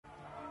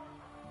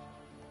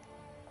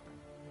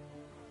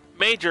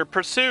Major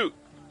pursuit!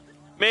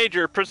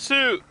 Major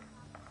pursuit!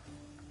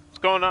 What's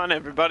going on,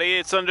 everybody?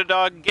 It's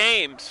Underdog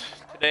Games.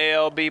 Today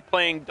I'll be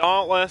playing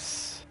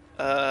Dauntless.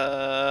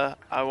 I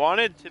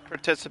wanted to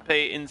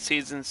participate in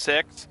Season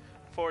 6,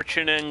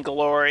 Fortune and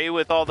Glory,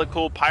 with all the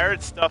cool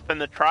pirate stuff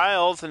and the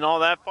trials and all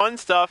that fun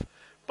stuff,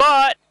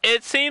 but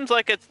it seems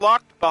like it's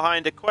locked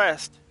behind a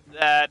quest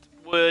that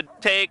would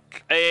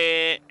take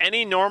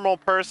any normal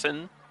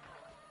person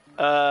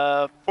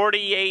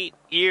 48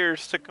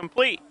 years to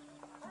complete.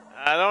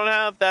 I don't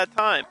have that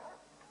time.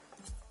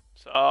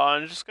 So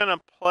I'm just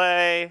gonna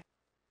play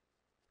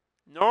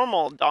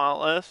normal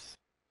Dauntless,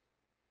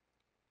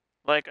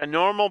 like a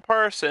normal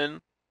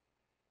person,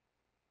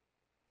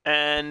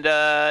 and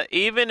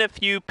even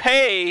if you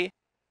pay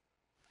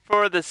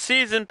for the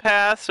season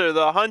pass or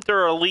the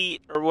Hunter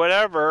Elite or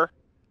whatever,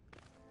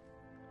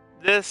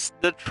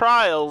 the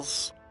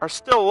trials are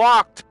still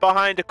locked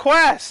behind a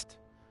quest.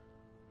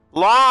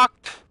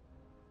 Locked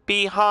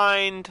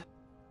behind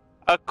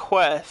a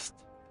quest.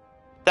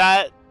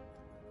 That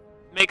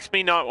makes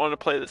me not want to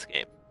play this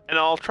game. And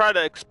I'll try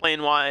to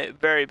explain why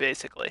very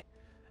basically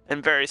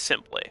and very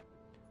simply.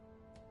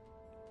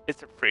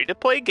 It's a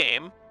free-to-play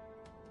game.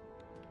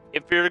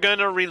 If you're going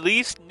to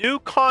release new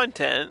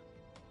content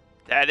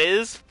that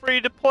is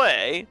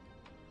free-to-play,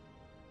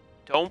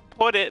 don't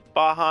put it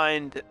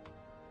behind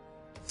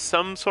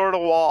some sort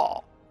of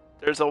wall.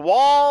 There's a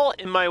wall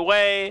in my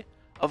way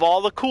of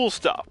all the cool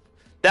stuff.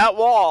 That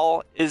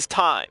wall is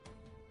time.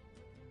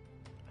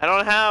 I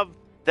don't have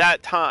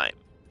that time.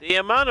 The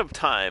amount of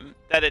time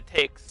that it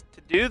takes to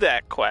do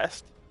that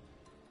quest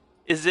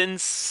is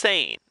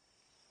insane.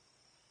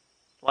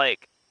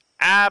 Like,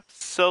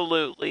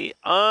 absolutely,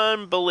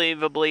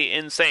 unbelievably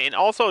insane.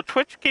 Also,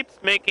 Twitch keeps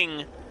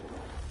making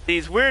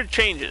these weird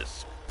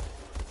changes.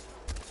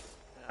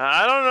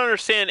 I don't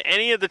understand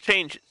any of the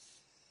changes.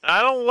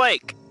 I don't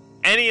like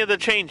any of the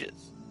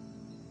changes.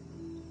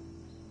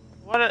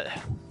 What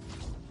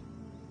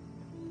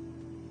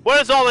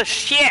is all this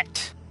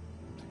shit?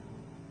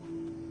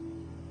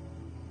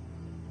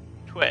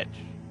 Twitch.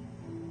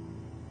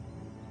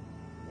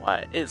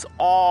 What is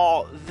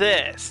all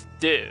this,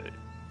 dude?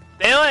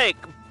 They like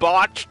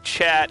botch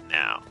chat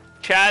now.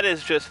 Chat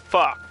is just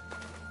fucked.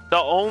 The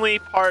only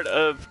part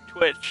of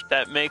Twitch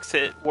that makes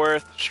it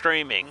worth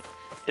streaming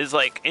is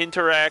like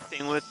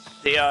interacting with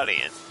the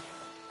audience.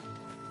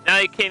 Now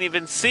you can't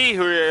even see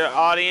who your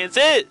audience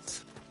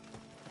is.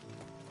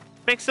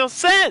 Makes no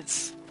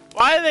sense.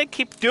 Why do they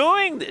keep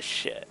doing this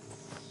shit?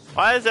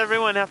 Why does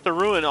everyone have to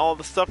ruin all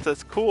the stuff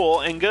that's cool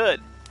and good?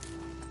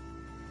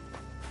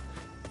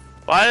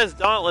 Why does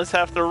Dauntless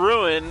have to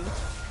ruin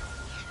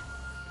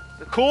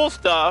the cool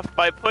stuff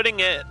by putting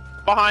it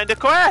behind a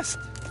quest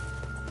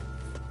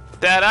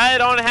that I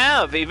don't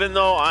have, even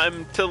though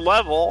I'm to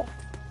level?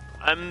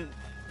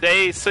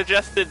 They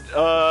suggested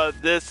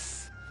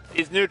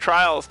these new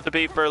trials to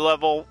be for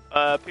level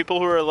people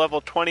who are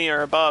level 20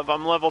 or above.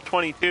 I'm level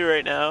 22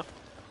 right now.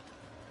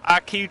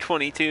 IQ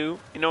 22,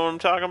 you know what I'm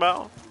talking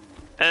about?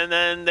 And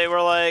then they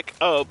were like,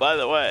 oh, by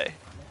the way,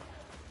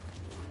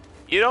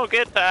 you don't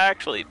get to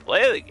actually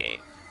play the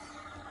game.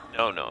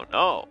 No, no,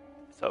 no.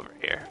 It's over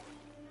here.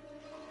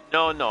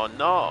 No, no,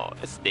 no.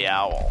 It's the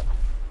owl.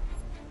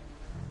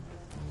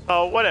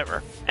 Oh,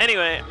 whatever.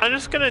 Anyway, I'm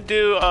just gonna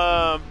do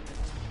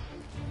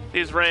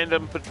these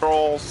random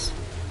patrols.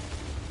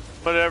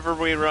 Whatever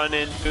we run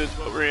into is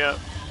what we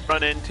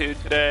run into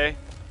today.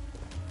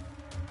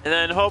 And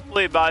then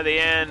hopefully by the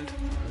end,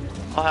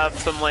 I'll have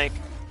some like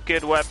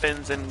good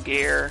weapons and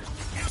gear.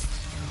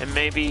 And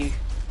maybe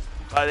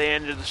by the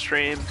end of the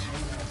stream,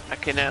 I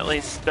can at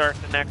least start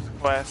the next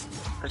quest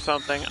or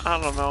something. I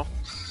don't know.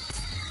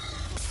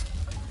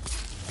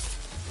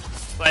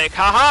 Like,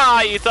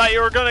 haha, you thought you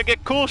were gonna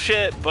get cool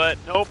shit, but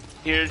nope.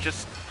 You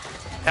just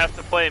have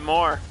to play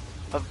more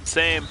of the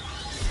same.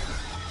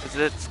 Because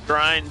it's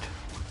grind.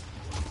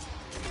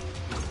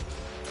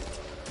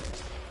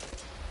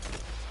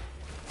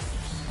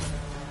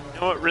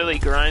 You know what really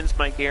grinds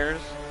my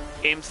gears?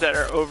 Games that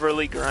are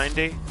overly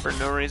grindy for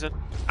no reason.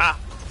 Ah!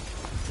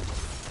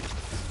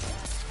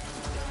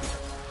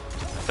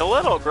 A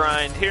little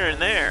grind here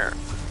and there.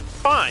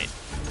 Fine.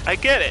 I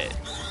get it.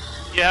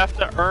 You have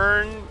to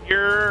earn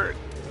your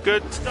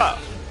good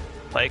stuff.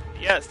 Like,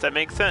 yes, that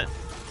makes sense.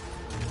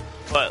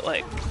 But,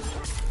 like,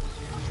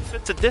 if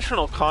it's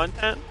additional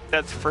content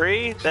that's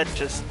free, that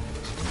just...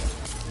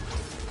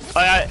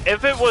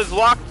 if it was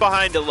locked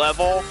behind a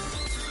level,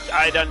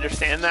 I'd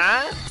understand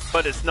that.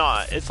 But it's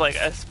not. It's like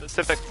a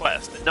specific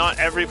quest. And not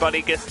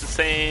everybody gets the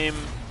same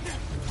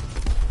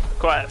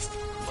quest.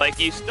 Like,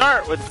 you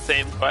start with the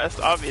same quest,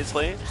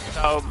 obviously. That's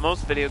how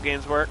most video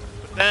games work.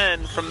 But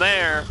then, from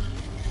there...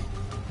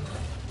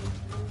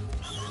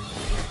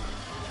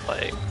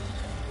 like...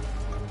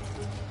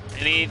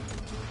 I need,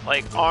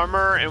 like,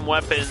 armor and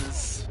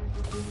weapons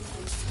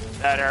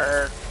that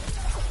are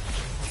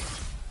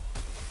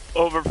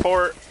over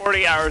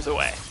 40 hours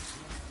away.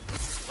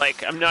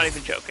 Like, I'm not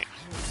even joking.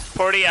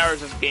 40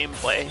 hours of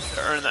gameplay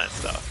to earn that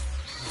stuff.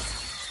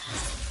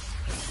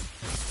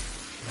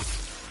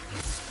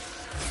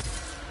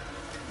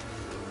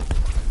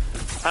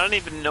 I don't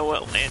even know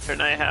what lantern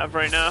I have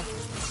right now.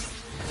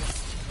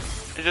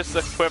 I just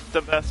equipped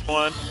the best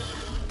one.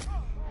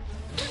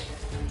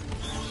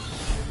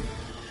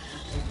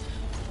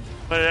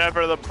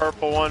 Whatever the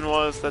purple one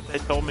was that they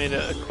told me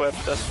to equip,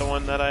 that's the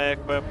one that I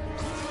equipped.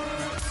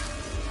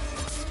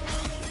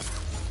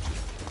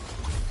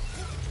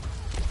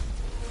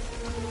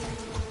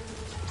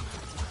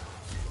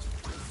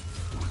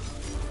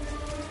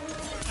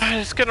 I'm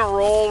just gonna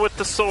roll with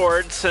the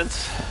sword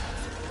since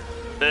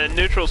the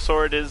neutral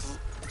sword is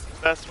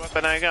the best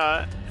weapon I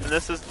got, and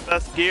this is the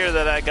best gear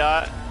that I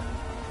got.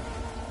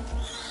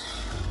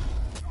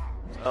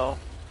 So,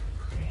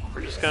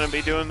 we're just gonna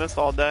be doing this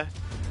all day.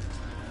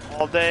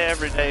 All day,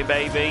 every day,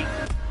 baby.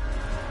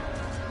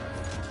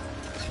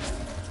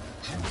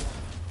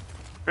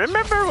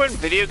 Remember when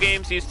video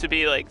games used to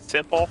be like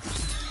simple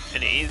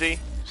and easy?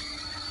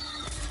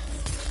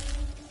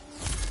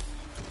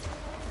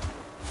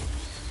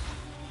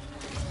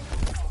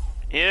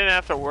 You didn't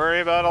have to worry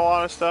about a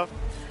lot of stuff.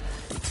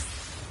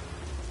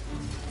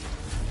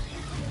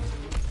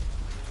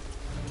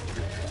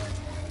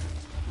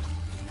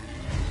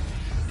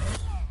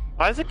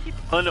 Why does it keep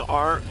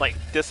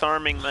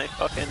disarming my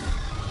fucking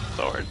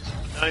sword?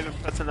 Not even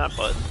pressing that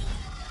button.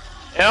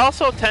 It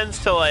also tends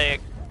to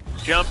like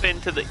jump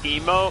into the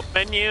emote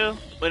menu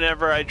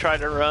whenever I try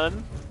to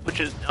run, which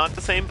is not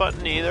the same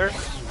button either.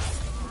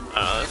 I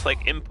don't know, it's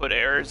like input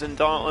errors in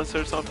Dauntless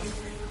or something.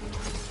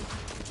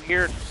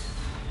 Weird.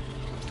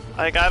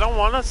 Like, I don't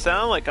want to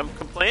sound like I'm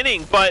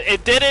complaining, but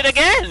it did it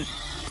again!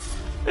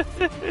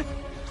 It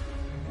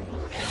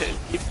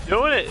keeps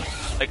doing it,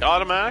 like,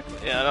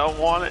 automatically. I don't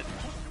want it.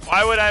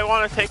 Why would I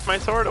want to take my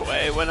sword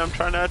away when I'm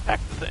trying to attack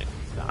the thing?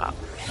 Stop.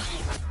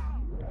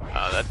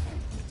 Oh, that's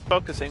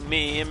focusing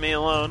me and me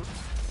alone.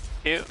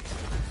 Cute.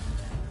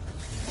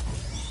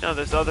 No,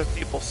 there's other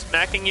people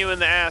smacking you in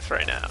the ass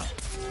right now.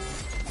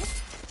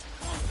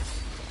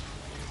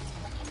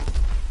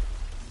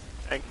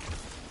 Thank you.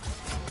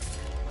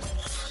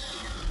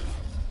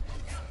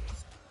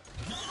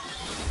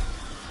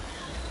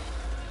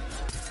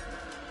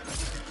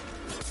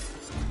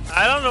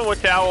 I don't know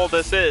which owl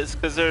this is,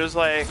 because there's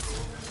like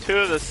two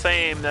of the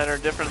same that are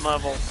different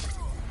levels.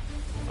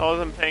 I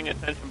wasn't paying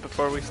attention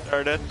before we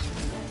started.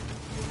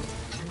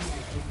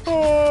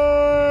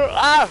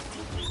 Ah!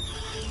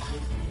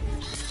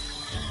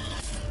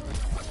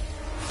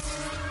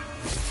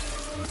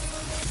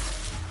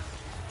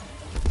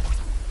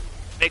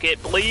 Make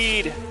it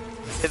bleed!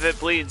 If it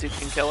bleeds, you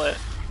can kill it.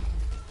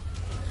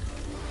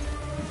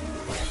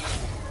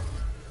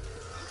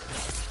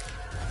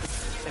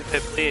 If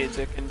it bleeds,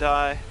 it can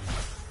die.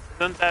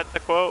 Isn't that the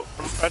quote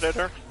from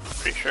Predator?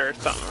 Pretty sure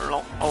it's something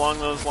along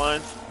those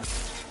lines.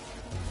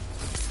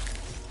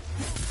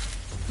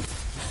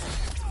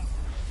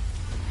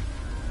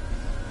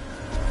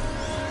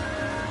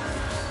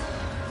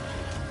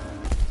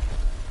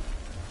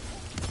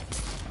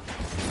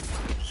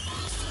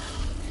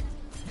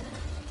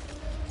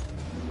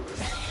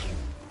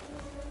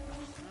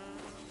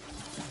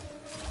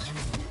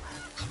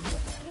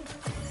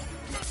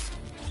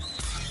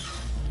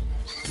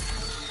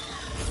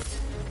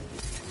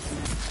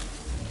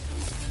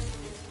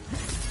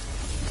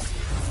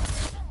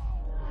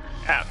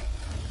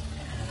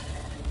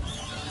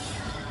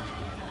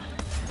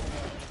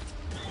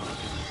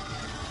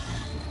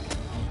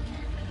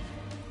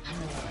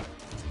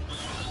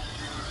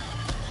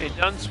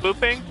 Done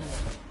swooping?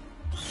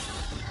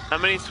 How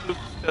many swoops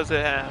does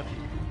it have?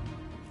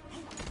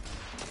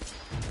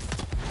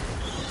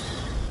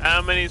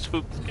 How many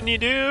swoops can you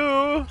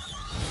do?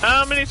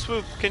 How many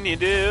swoops can you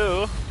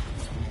do?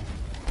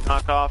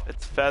 Knock off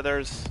its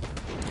feathers.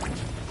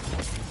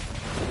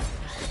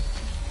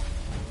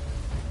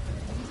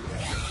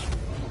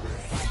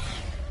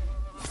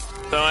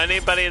 So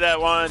anybody that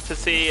wanted to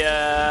see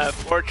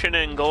Fortune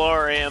and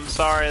Glory, I'm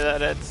sorry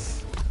that it's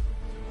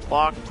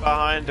locked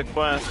behind a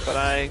quest, but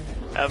I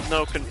have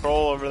no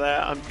control over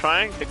that. I'm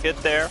trying to get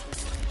there.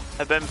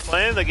 I've been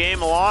playing the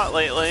game a lot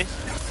lately,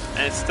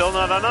 and it's still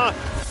not enough.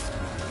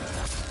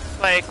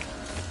 Like,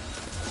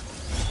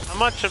 how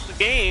much of the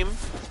game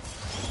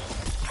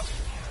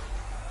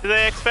do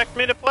they expect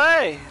me to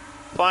play?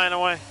 Flying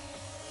away.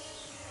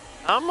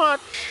 How much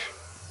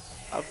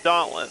of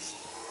Dauntless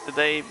do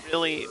they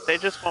really, they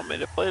just want me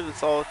to play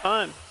this all the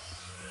time?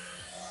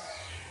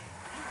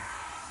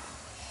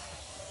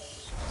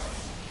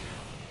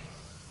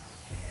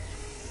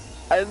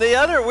 And the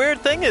other weird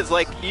thing is,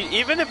 like,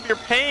 even if you're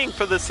paying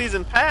for the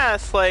season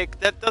pass, like,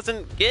 that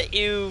doesn't get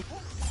you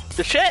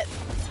the shit.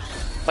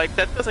 Like,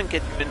 that doesn't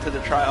get you into the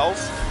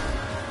trials.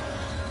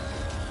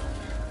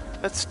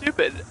 That's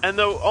stupid. And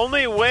the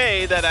only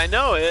way that I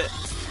know it,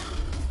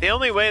 the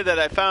only way that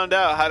I found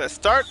out how to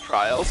start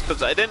trials,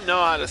 because I didn't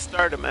know how to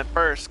start them at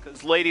first,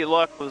 because Lady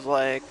Luck was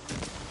like,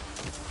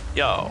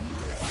 yo,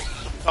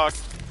 talk.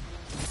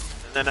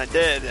 And then I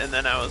did, and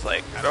then I was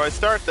like, how do I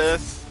start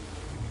this?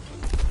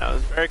 I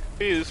was very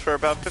confused for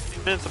about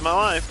 15 minutes of my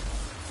life.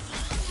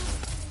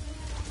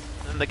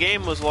 And the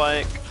game was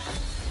like,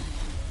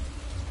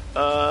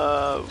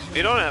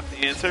 we don't have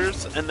the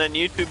answers. And then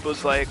YouTube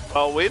was like,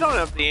 well, we don't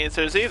have the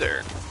answers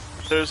either.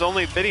 There's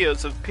only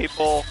videos of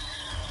people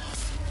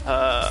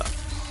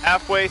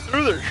halfway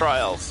through their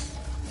trials.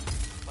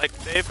 Like,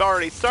 they've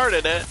already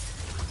started it.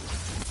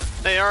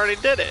 They already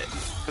did it.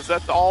 Because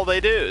that's all they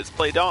do is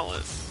play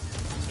Dauntless.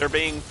 They're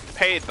being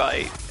paid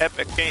by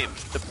Epic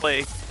Games to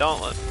play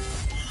Dauntless.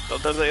 So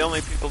they're the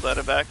only people that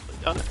have actually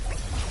done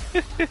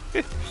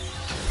it.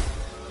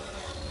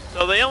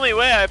 So the only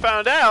way I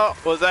found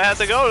out was I had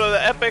to go to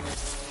the Epic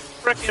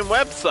frickin'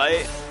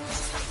 website,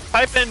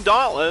 type in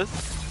Dauntless,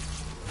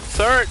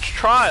 search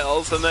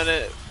trials, and then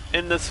it,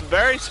 in this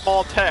very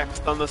small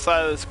text on the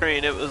side of the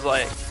screen, it was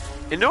like,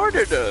 in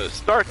order to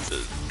start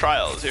the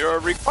trials, you're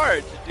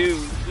required to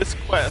do this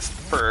quest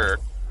for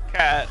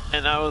Cat.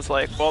 And I was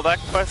like, well, that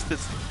quest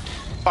is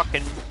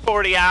fucking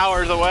 40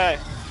 hours away.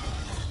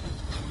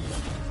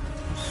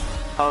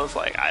 I was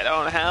like, I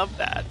don't have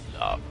that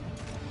stuff.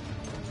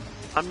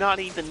 I'm not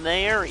even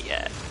there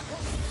yet.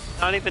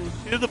 Not even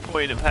to the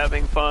point of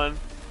having fun.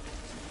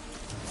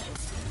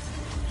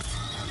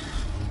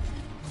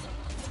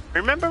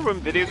 Remember when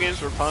video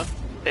games were fun?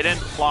 They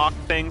didn't lock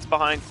things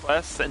behind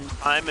quests and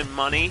time and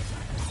money.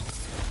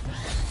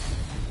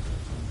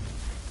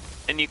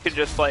 And you could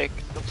just like,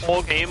 the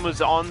whole game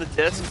was on the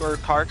disc or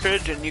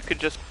cartridge and you could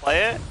just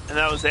play it and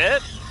that was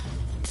it?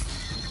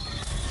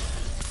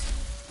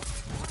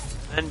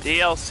 And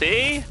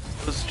DLC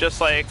was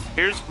just like,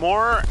 here's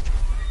more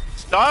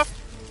stuff.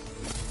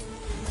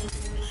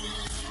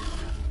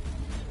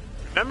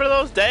 Remember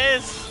those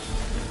days?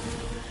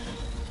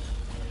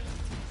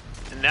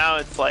 And now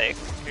it's like,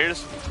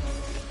 here's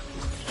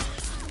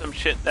some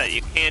shit that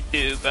you can't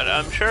do, but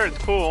I'm sure it's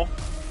cool.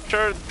 I'm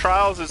sure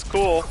Trials is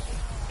cool.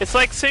 It's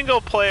like single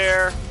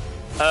player,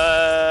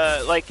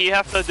 like you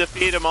have to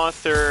defeat a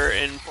monster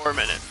in 4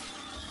 minutes.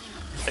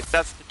 Like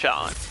that's the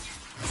challenge.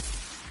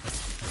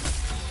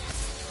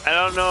 I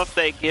don't know if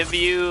they give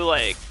you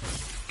like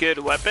good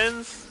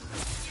weapons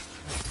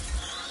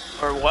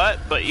or what,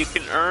 but you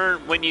can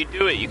earn, when you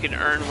do it, you can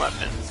earn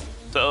weapons.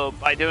 So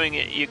by doing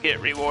it, you get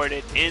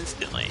rewarded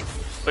instantly,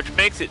 which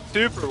makes it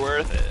super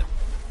worth it.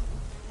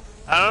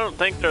 I don't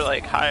think they're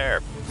like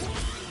higher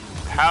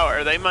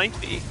power. They might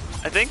be.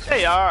 I think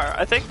they are.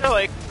 I think they're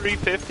like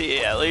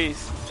 350 at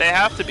least. They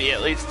have to be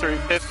at least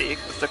 350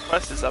 because the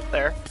quest is up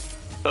there.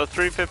 So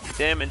 350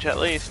 damage at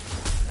least.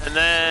 And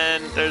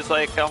then there's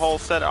like a whole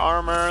set of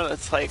armor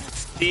that's like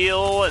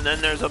steel, and then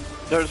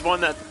there's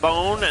one that's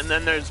bone, and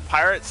then there's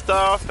pirate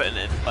stuff, and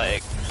it's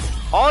like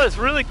all this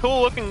really cool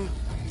looking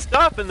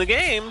stuff in the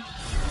game,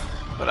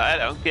 but I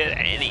don't get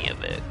any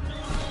of it.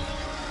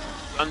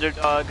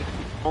 Underdog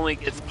only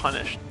gets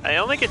punished. I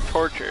only get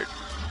tortured.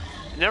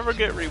 I never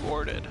get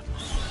rewarded.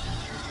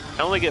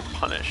 I only get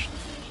punished.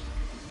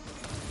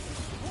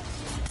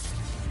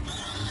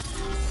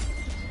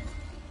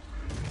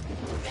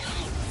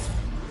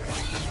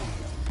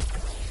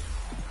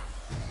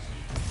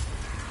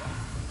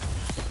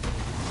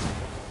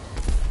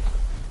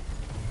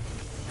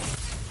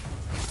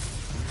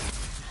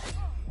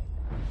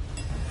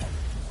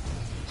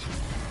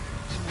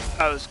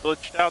 I was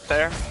glitched out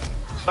there.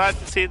 Glad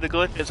to see the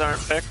glitches aren't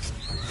fixed.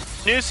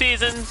 New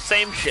season,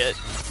 same shit.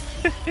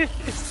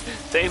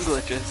 Same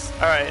glitches.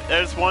 Alright,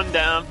 there's one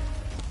down.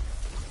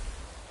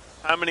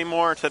 How many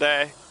more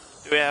today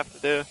do we have to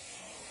do?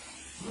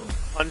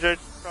 100,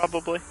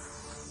 probably.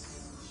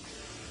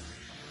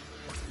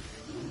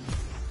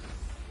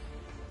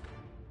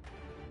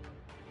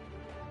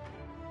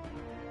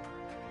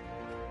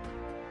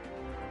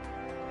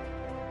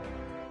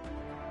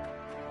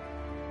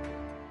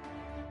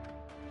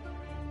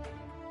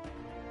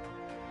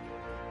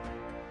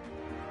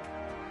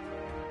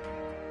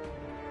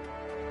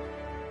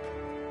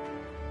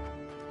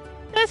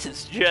 This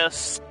is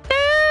just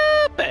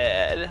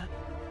stupid.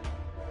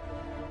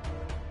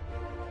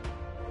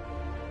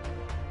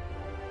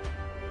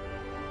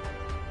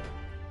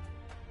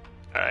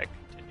 Alright,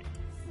 continue.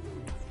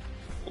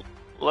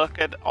 Look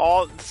at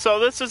all. So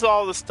this is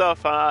all the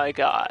stuff I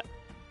got.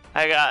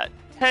 I got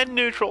 10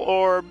 neutral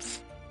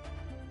orbs.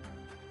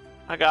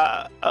 I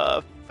got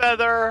a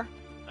feather.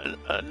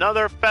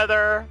 Another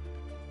feather.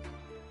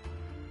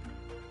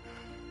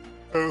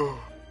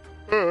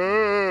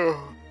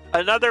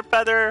 Another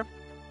feather.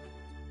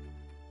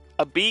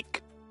 A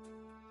beak,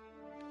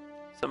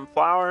 some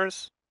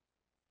flowers,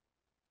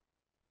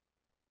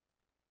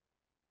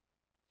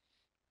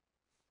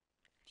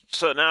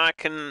 so now I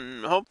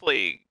can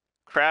hopefully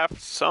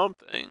craft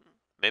something,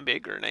 maybe a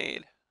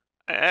grenade.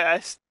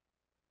 I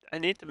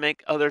need to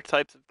make other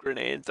types of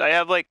grenades. I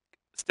have like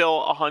still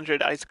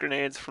 100 ice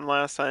grenades from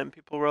last time.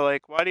 People were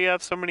like, why do you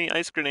have so many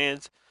ice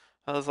grenades?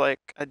 I was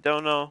like, I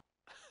don't know.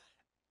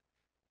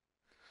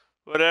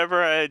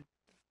 Whatever I'd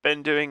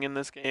been doing in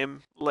this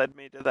game led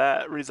me to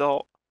that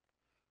result.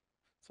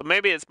 So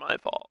maybe it's my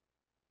fault.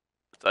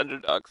 It's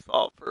Underdog's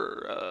fault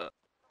for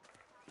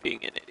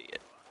being an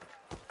idiot.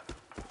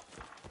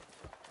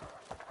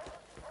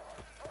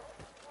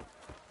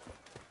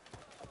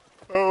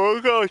 Oh,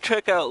 we'll go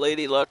check out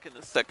Lady Luck in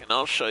a second.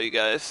 I'll show you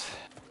guys.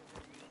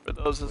 For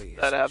those Please,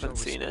 that haven't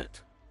show seen it.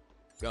 respect.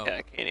 Go. Yeah,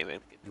 I can't even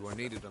get You are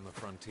needed on the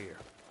frontier.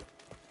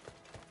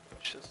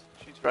 She's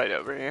right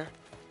over here.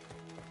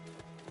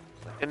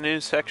 It's like a new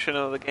section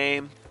of the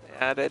game they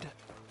added.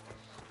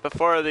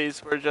 Before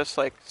these were just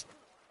like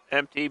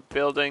empty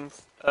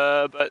buildings.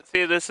 But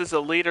see, this is a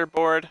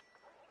leaderboard.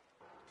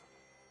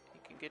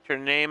 You can get your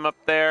name up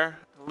there.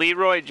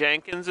 Leroy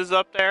Jenkins is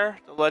up there.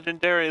 The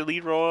legendary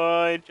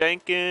Leroy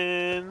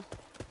Jenkins.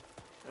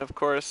 And of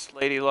course,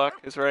 Lady Luck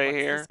is right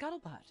here.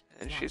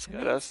 And she's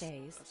got a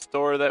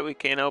store that we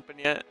can't open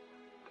yet.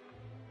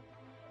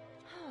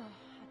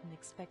 Hadn't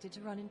expected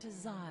to run into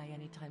Zai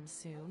anytime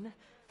soon.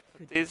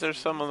 These are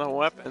some of the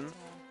weapons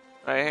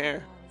right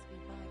here.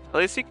 At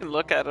least you can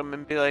look at them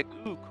and be like,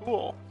 ooh,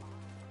 cool.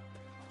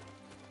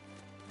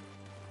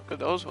 Look at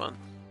those ones.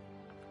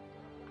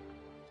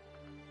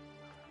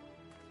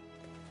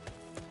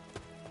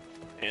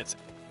 Fancy.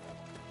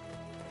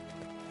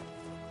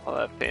 All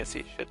that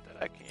fancy shit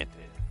that I can't do.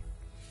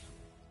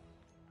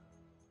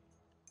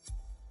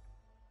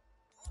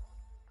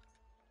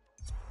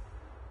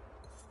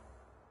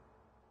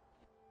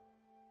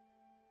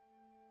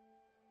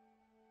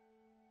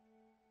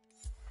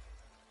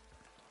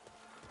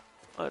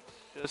 Let's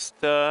just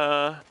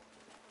do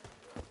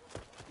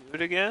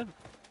it again.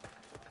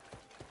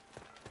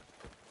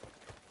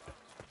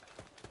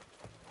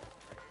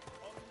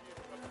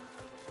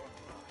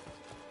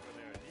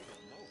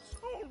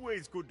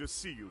 Always good to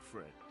see you,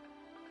 friend.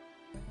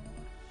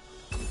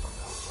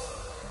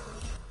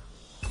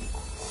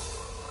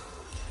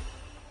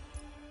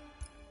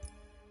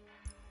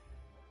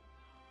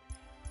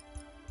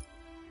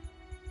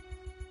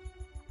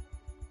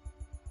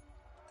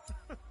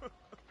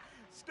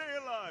 Stay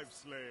alive,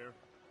 Slayer.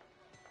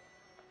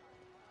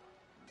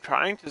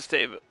 Trying to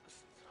stay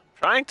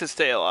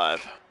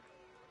alive.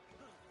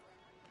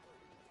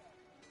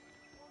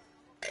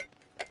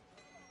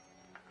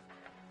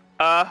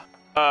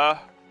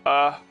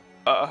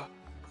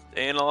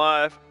 Staying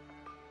alive.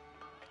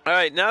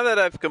 Alright, now that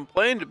I've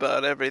complained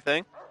about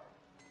everything,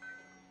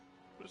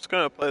 I'm just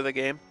gonna play the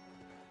game.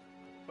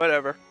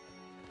 Whatever.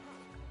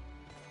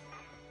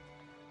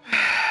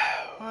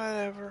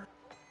 Whatever.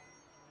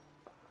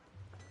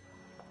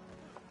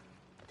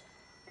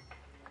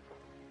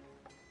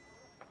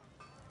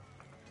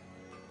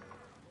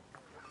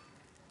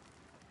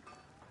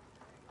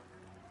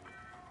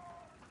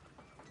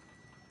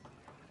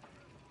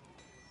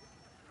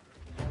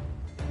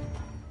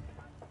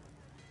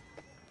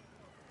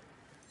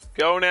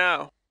 Go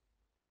now.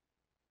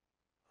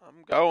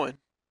 I'm going.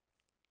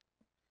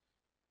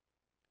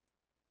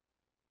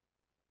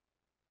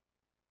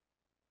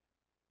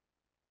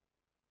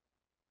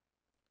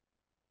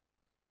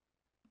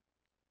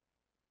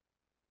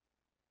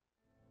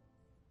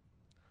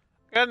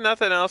 Got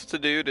nothing else to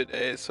do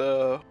today,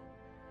 so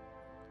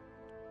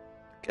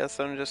guess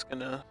I'm just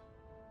gonna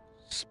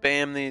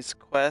spam these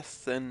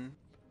quests and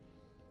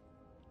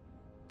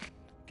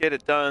get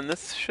it done.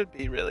 This should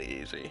be really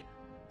easy.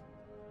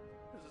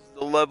 This is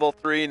the level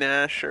 3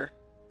 Nasher.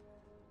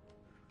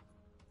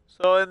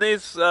 So in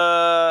these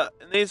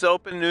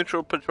open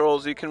neutral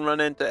patrols, you can run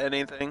into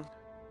anything,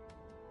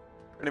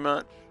 pretty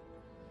much.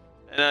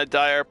 And a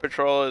dire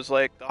patrol is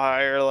like the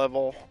higher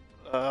level,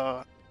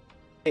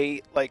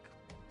 8, like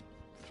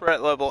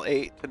threat level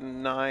 8 to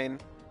 9.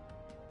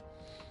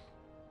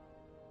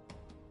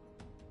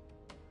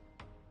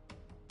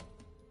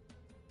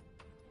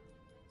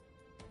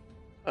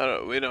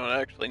 We don't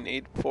actually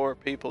need 4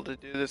 people to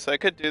do this. I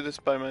could do this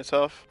by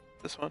myself,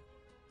 this one.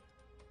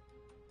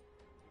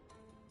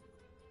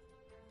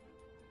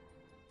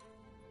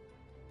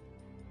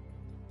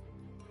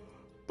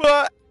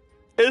 But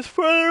it's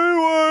for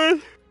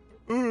the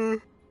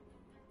reward.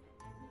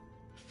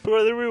 It's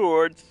for the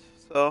rewards,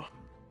 so.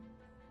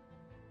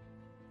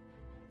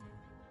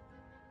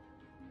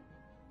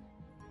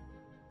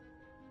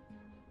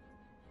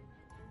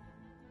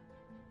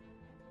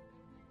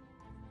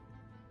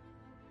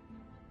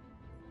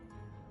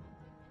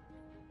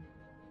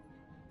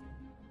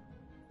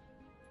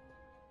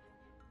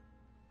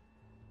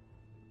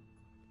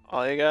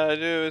 All you gotta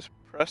do is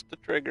press the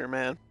trigger,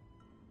 man.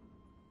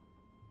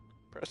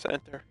 Press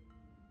enter.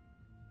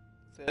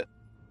 That's it.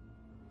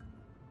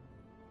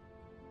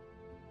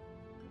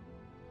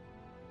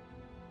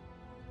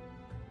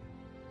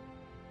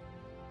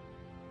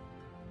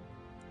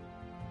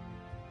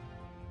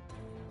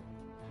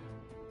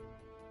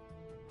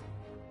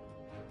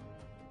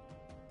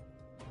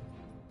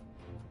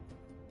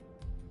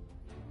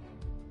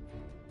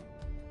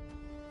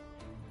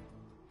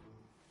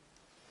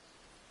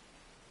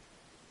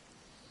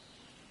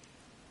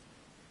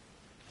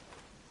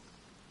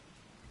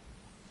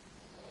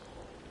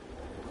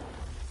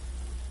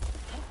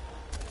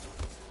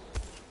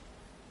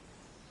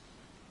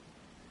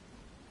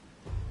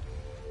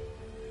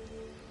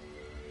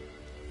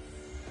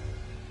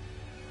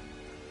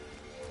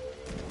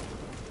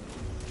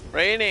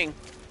 Raining.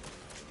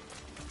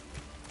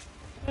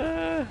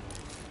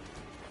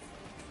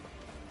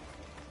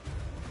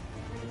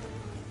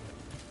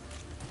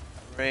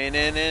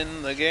 Raining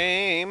in the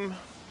game.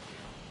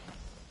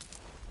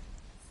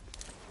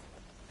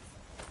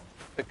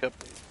 pick up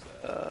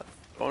these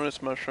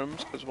bonus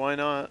mushrooms, because why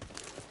not?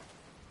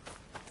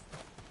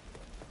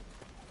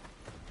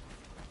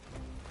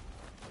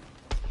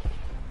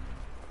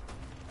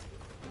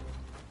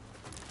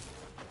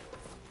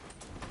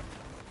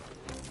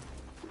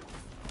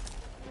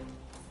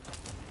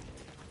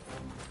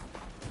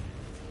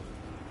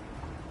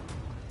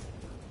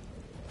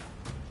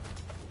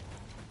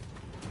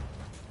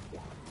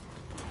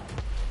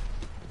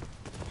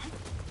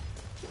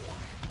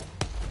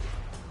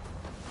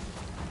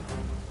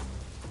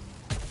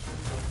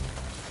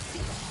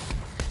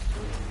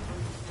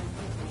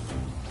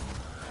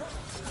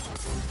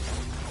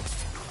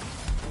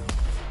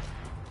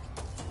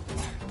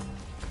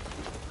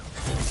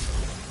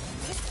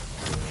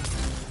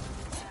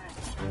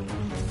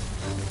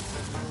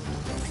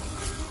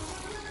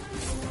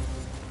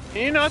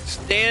 Can you not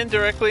stand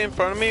directly in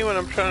front of me when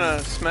I'm trying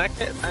to smack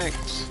it?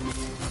 Thanks.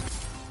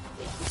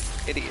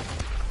 Idiot.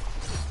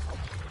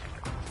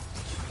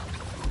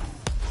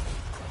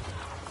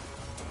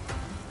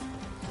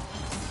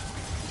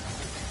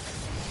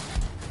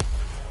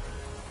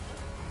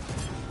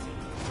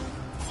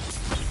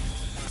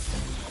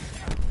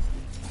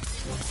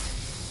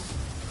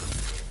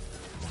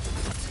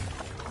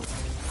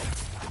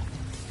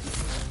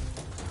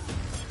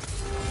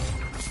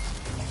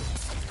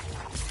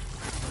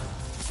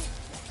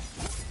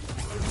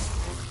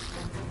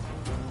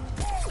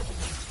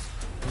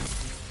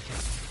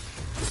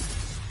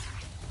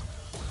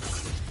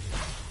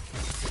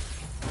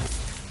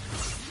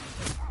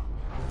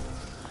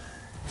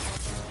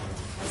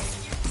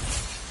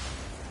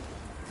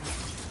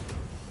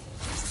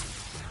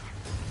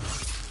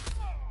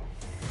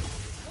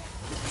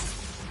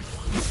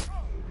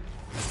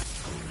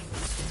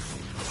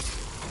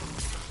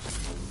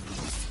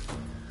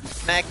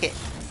 Smack it.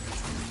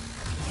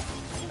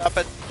 Chop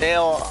its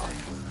tail off.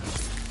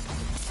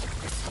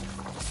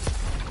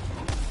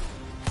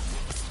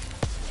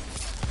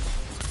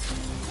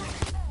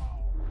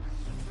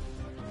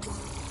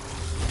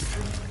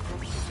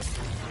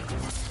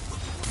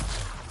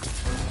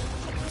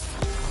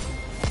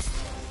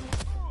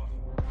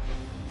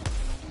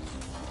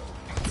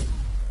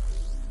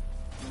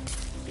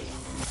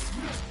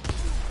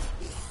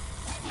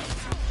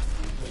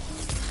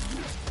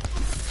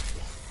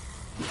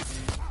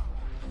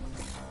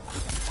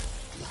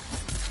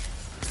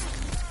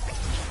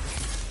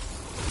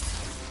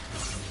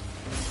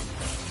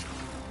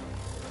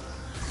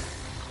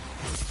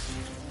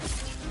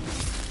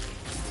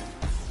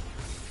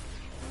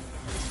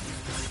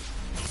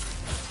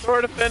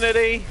 Sword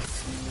affinity.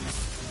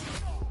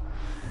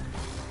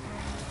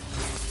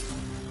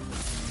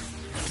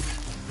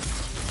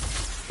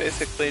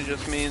 Basically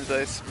just means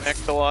I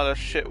smacked a lot of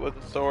shit with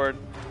a sword.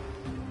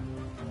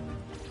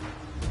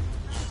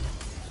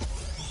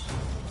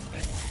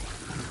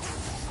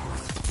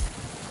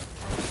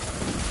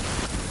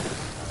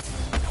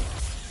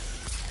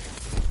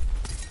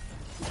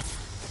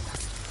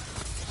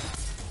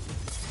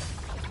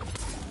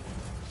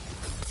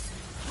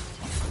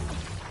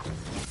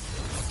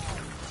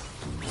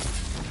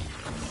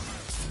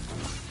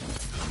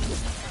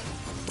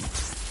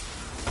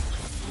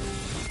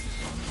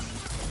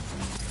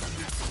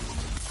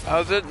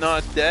 How's it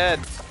not dead?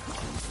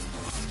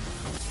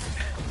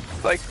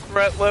 It's like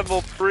threat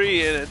level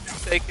 3 and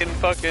it's taken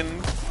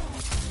fucking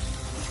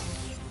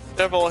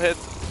several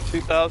hits,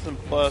 2,000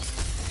 plus.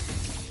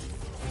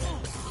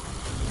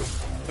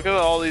 Look at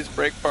all these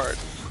break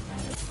parts.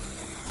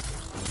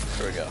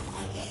 There we go.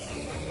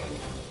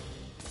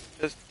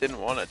 Just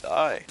didn't want to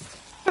die.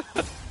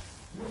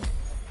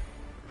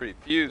 Pretty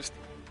fused.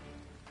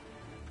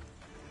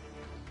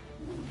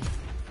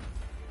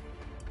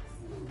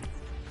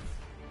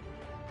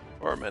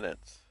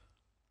 Minutes.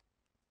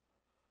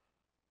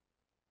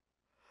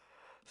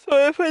 So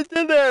if I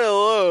did that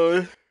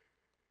alone,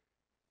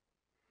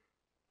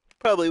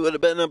 probably would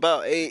have been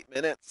about 8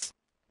 minutes.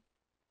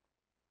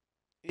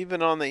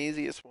 Even on the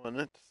easiest one,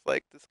 it's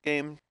like this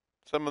game,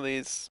 some of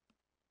these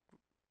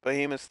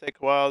behemoths take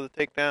a while to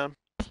take down.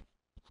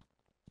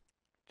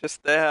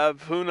 Just they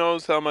have who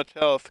knows how much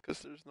health, because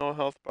there's no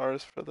health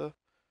bars for the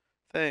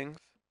things.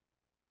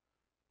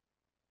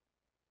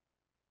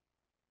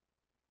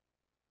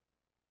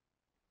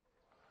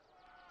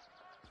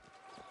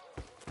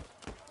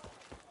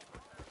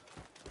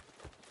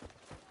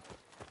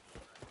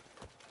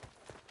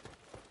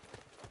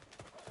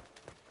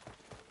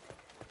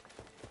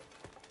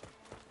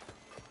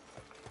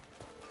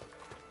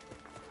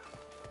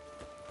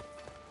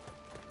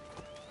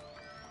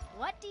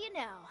 What do you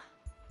know?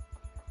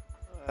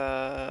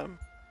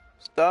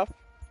 Stuff.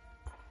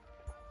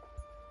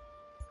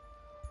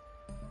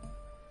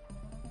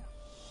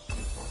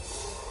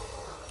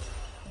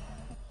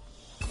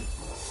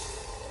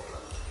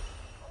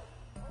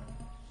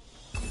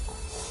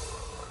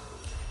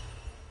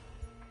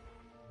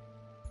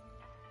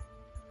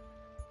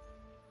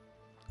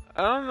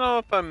 I don't know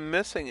if I'm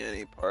missing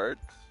any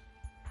parts.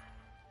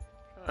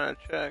 Trying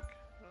to check.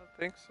 I don't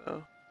think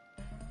so.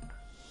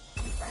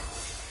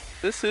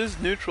 This is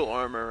neutral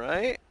armor,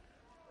 right?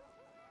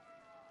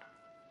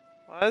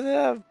 Why does it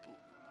have...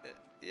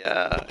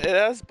 Yeah, it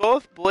has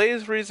both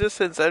blaze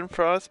resistance and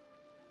frost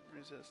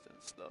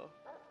resistance, though.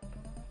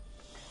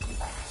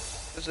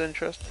 It's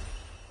interesting.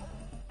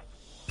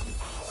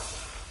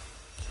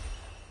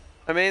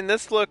 I mean,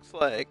 this looks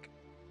like...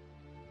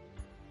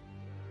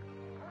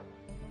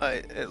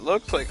 it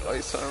looks like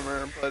ice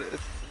armor, but it's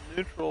a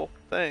neutral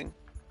thing.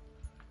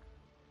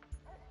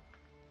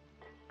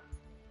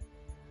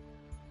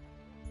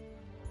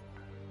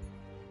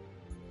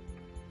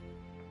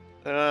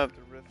 I don't have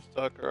the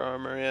Riftstalker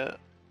armor yet.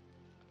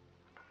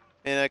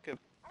 I mean, I could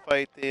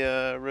fight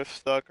the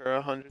Riftstalker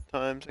 100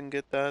 times and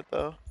get that,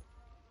 though.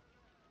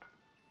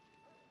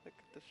 Like,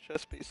 this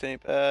chest piece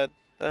ain't bad.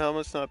 The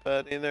helmet's not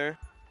bad either.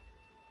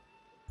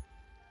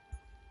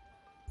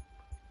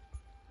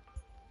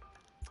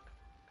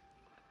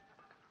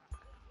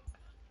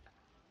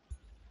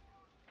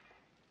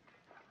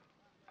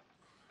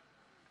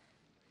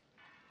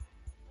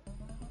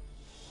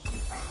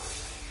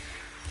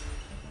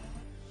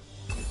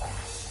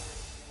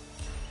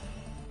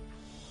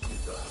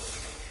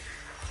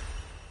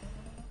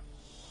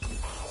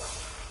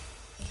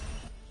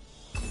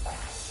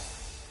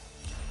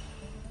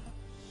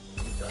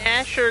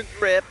 Asher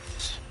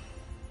grips.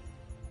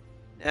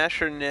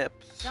 Asher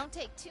nips. Don't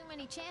take too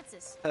many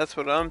chances. That's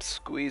what I'm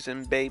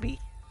squeezing, baby.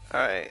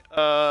 Alright,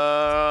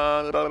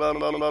 blah, blah, blah,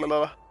 blah, blah,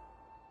 blah.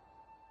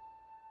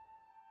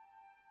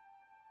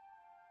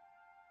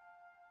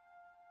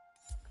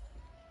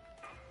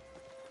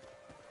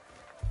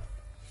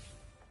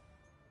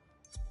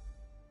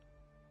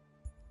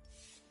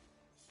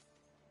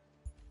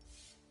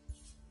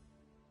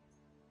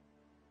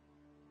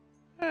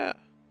 Yeah.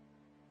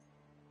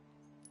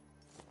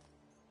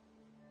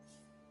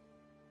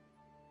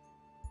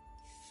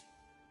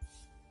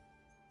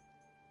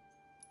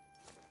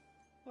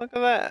 Look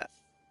at that.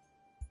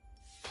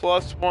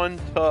 +1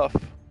 tough.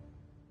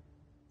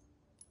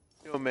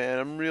 Yo, man,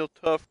 I'm real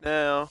tough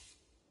now.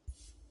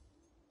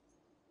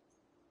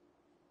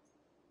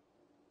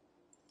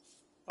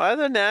 Why are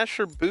the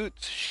Nasher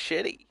boots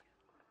shitty?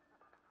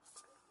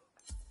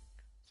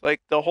 It's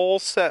like the whole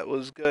set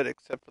was good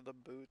except for the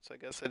boots. I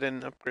guess I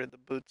didn't upgrade the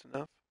boots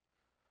enough.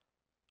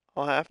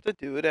 I'll have to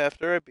do it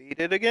after I beat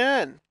it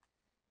again.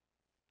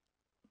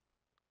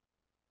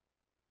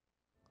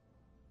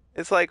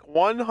 It's like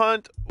one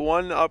hunt,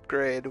 one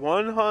upgrade.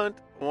 One hunt,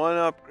 one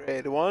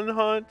upgrade. One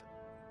hunt.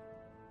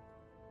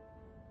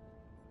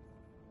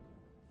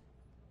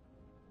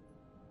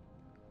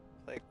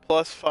 Like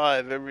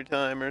 +5 every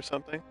time or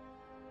something.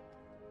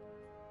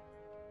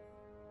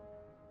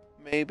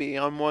 Maybe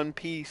on one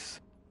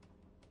piece.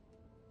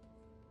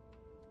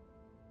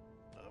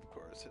 Of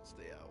course, it's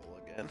the owl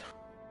again.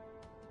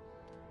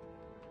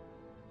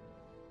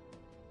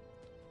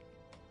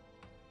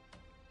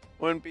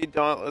 Wouldn't be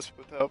Dauntless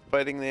without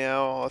fighting the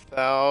owl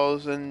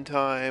 1,000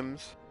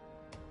 times.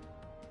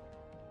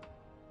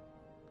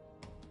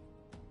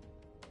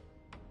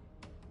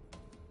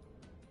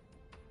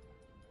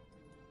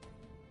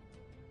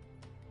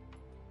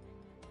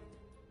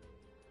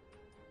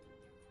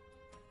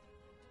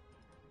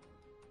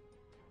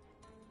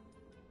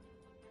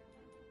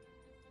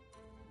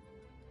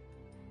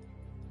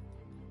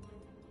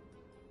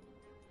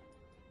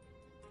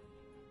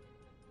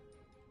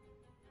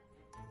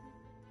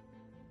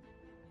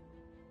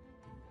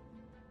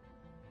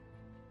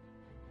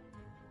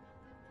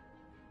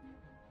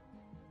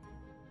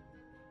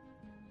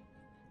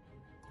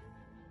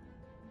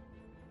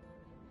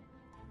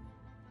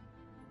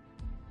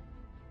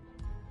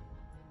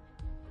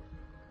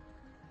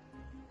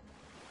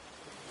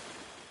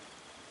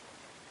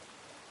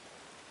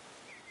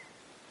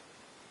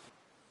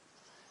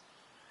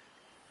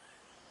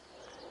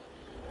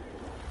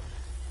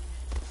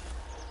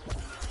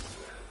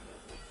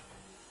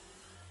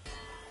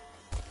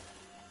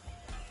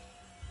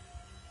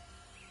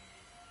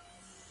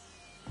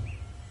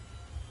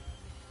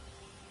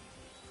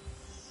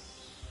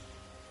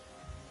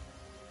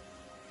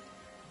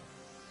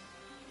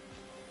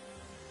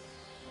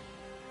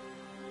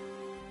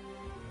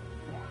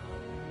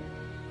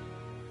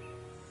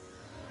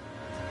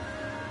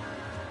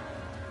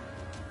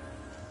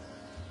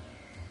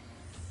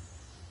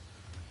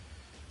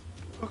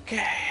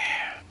 Okay.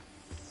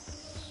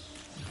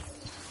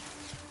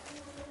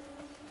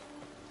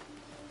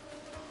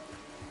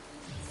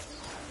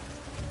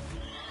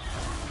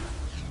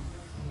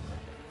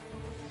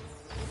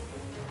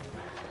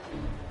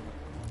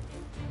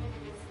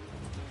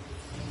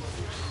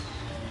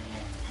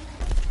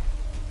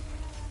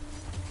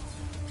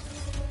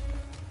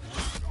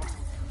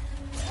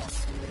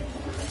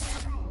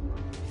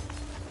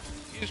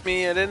 Excuse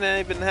me, I didn't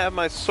even have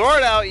my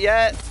sword out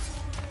yet.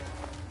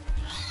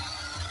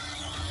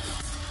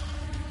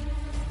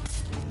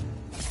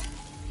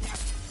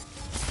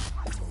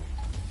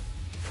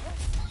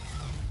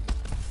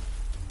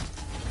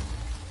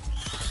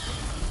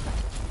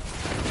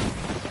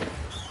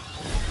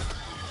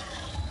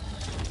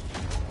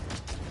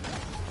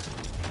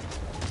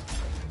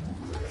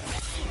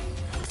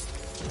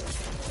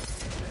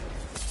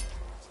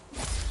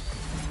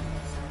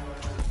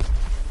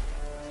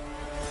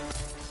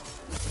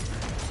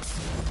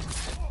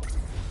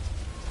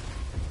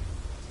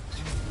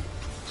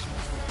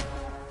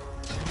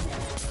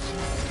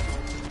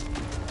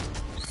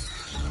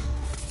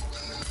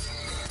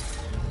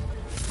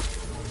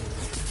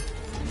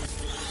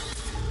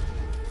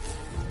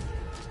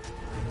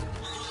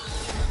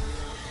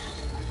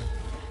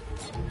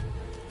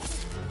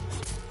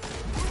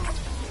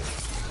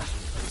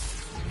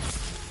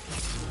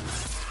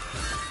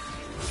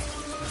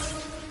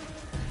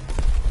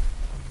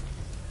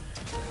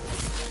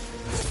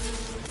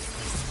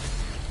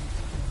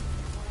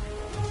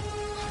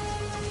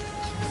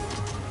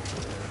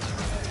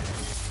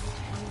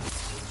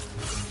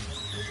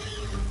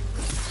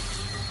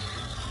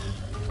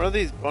 What are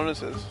these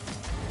bonuses?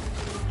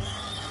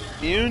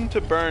 Immune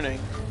to burning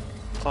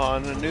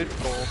on a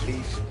neutral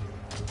beast.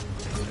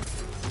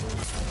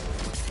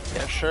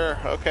 Yeah, sure,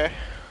 okay.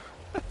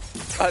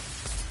 What?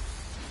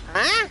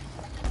 Huh?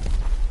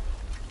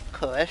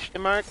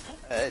 Question mark?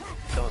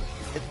 Don't.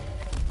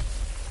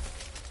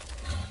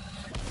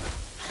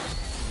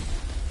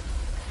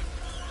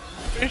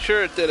 Pretty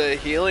sure it did a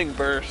healing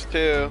burst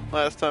too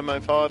last time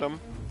I fought him.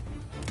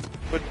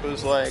 Which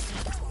was like,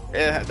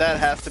 that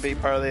has to be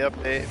part of the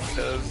update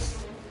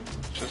because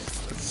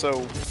it's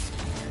so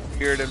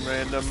weird and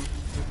random.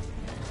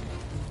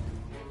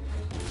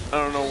 I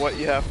don't know what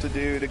you have to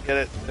do to get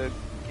it to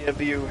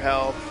give you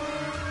health.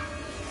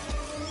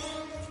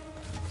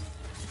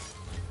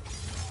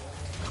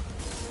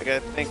 Like, I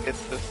think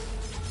it's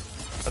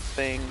just a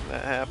thing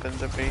that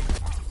happens every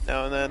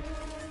now and then.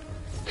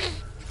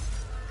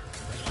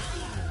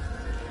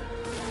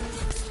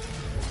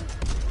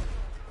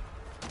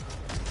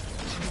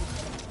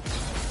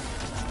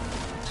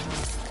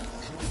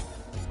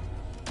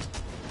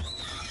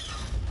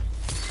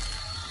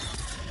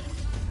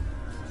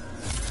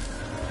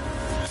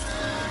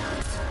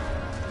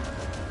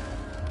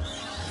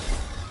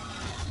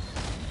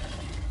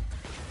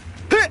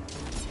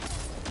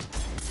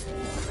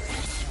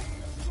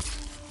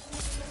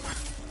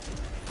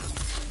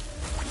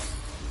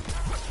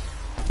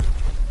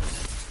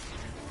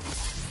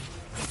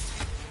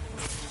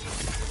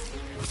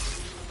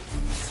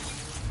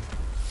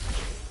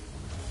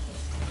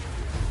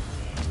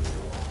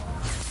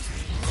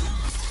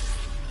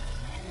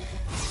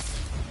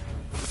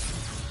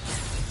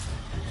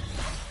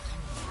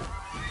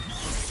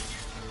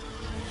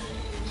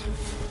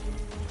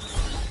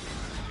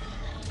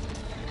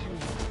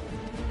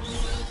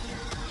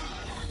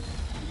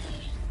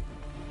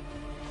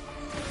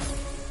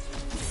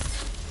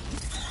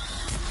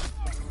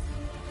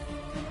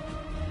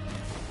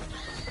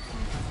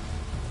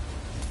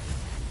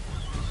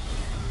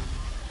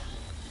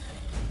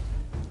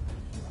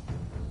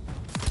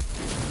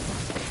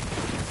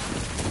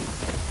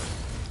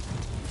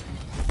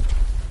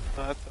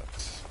 That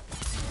sucks.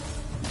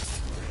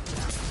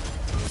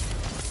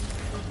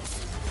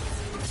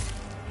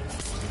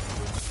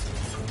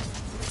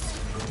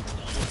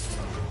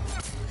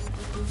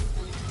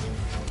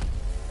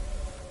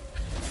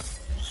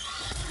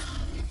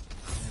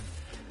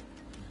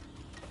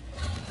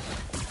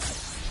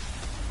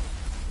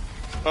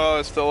 Oh,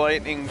 it's the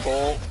lightning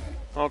bolt.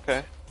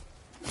 Okay.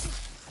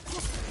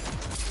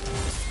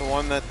 The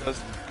one that does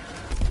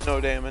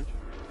no damage.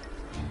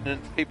 And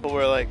people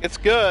were like, it's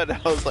good! I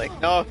was like,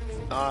 no,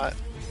 it's not.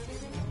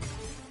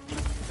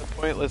 It's a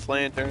pointless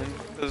lantern,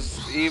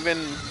 because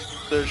even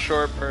the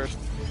short burst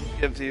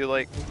gives you,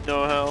 like,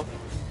 no health.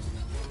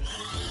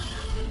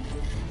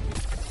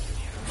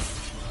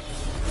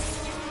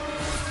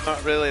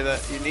 Not really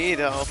that you need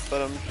health,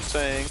 but I'm just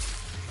saying,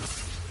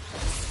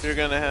 if you're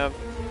gonna have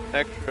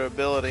extra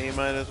ability, you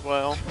might as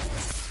well.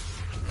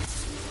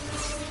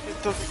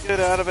 Get something good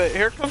out of it.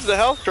 Here comes the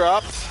health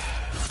drops.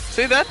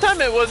 See, that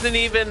time it wasn't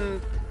even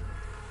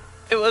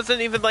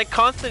like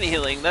constant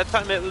healing. That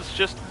time it was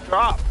just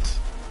drops.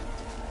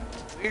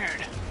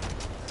 Weird.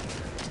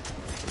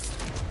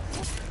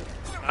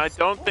 I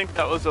don't think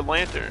that was a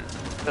lantern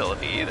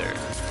ability either.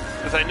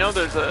 Because I know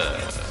there's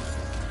a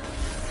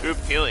group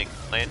healing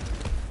lantern.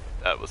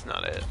 That was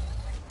not it.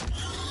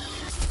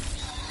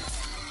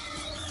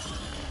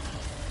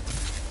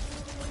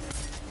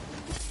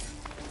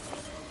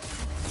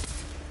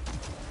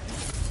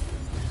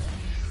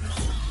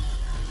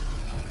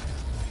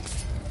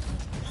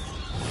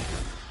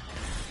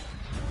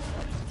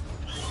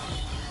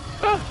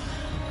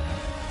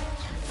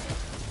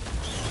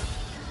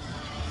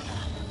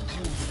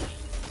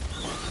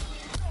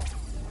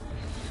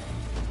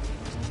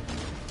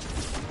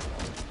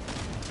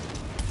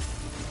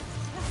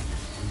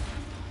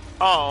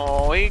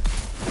 Oh, he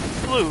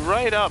flew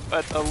right up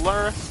at the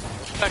last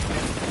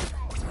second.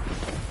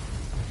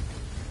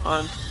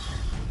 On.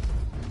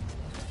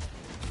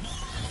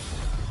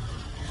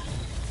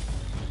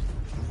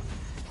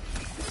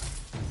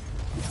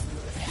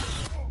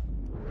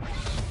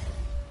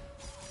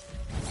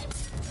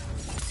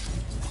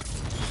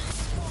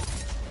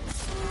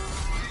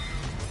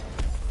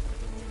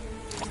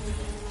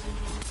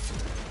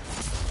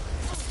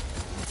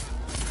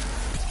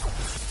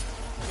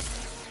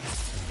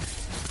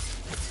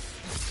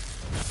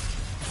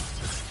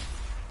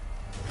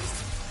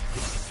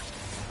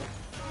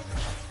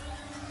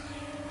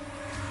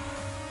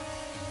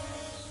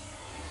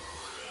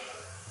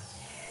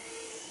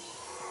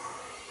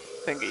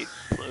 I think he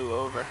flew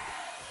over.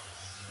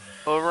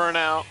 Over and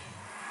out.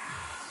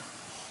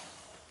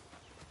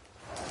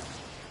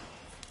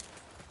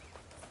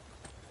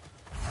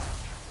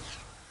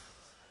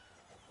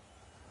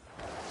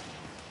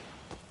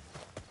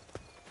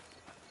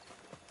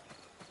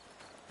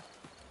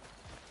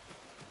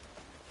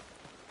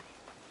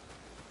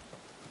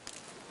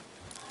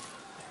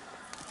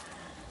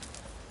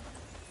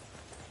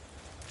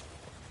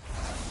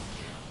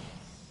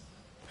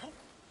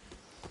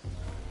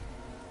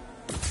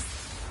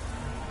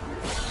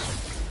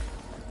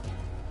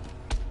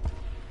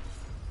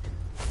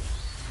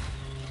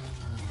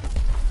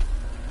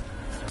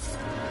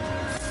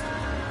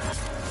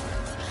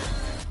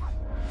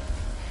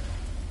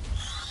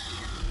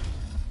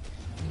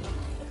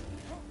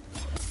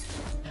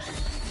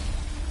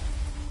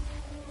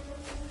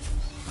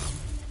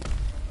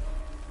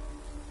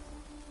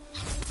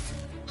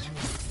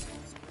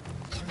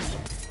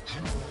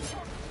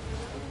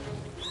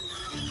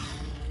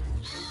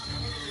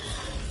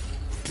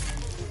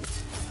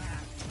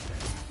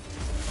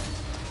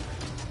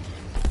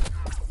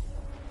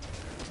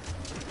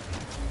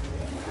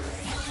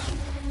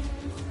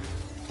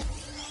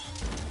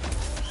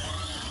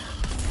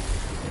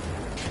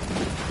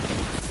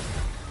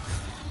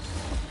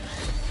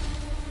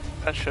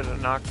 That should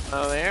have knocked him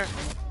out of the air.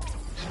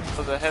 That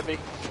was a heavy.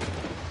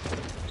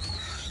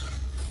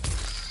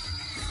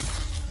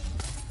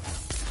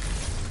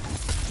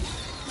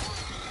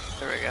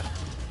 There we go.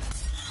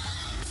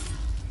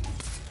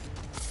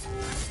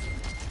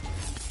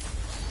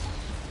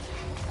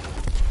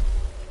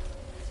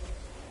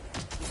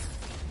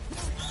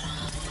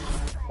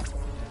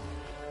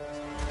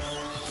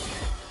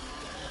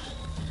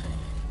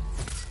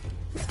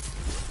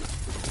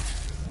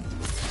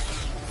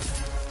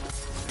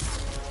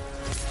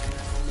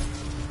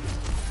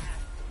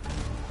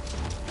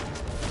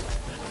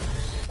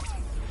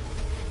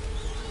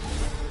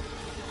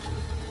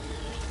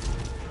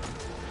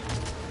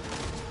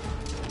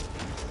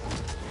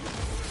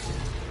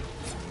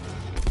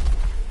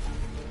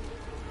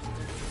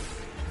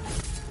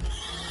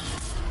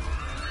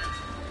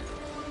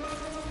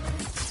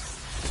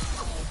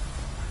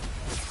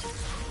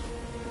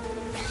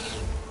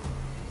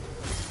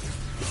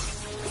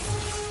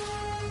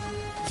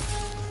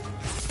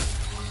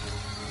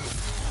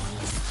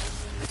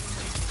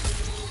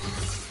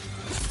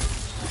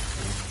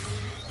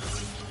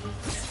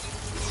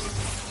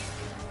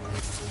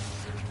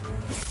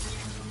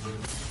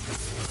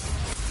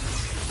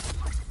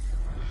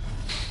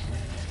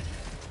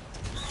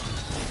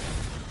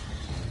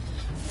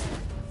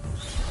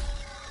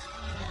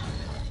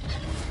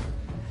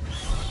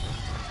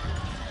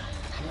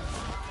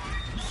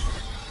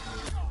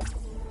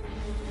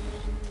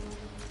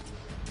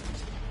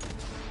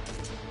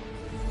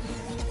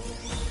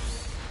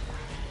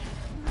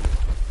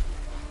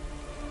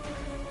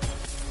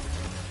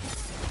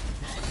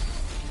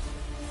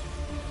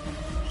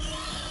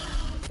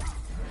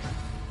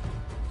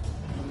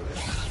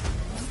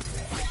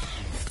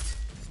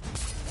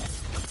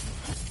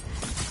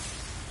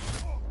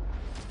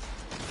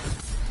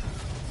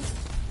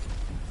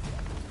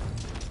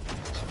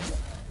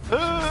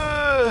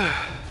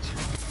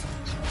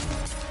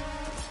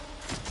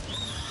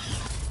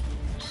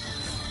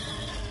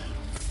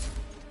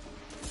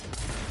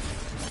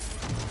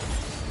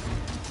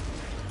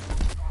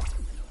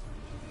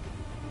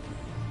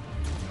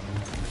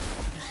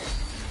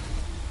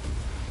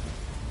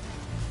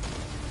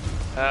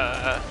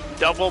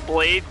 Double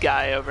blade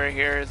guy over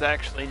here is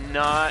actually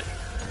not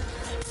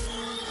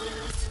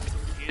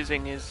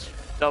using his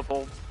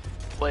double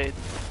blade.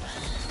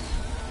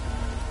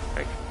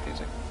 Very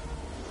confusing.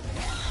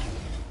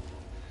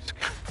 Just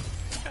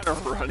kind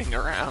of running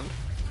around.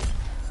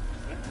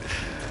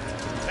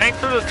 Thanks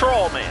for the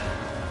troll, man.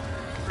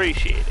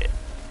 Appreciate it.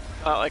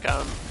 Not like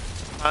I'm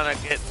trying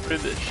to get through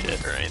this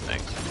shit or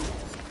anything.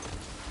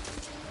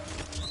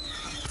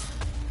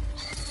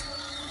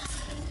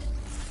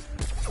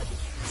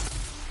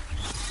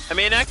 I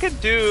mean, I could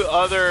do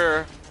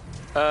other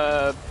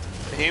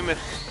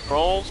behemoth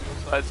rolls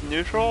besides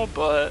neutral,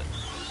 but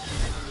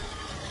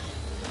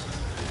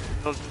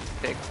it'll just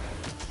take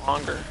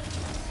longer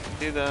to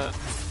do that.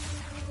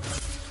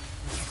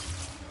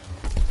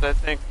 So I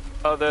think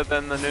other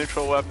than the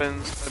neutral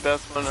weapons, my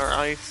best one are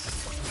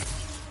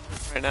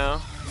ice right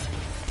now.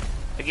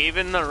 Like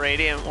even the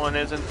radiant one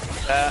isn't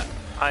that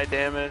high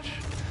damage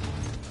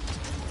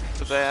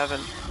because I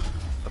haven't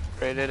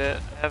upgraded it.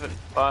 I haven't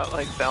fought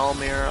like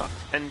Valmir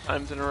 10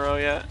 times in a row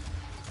yet.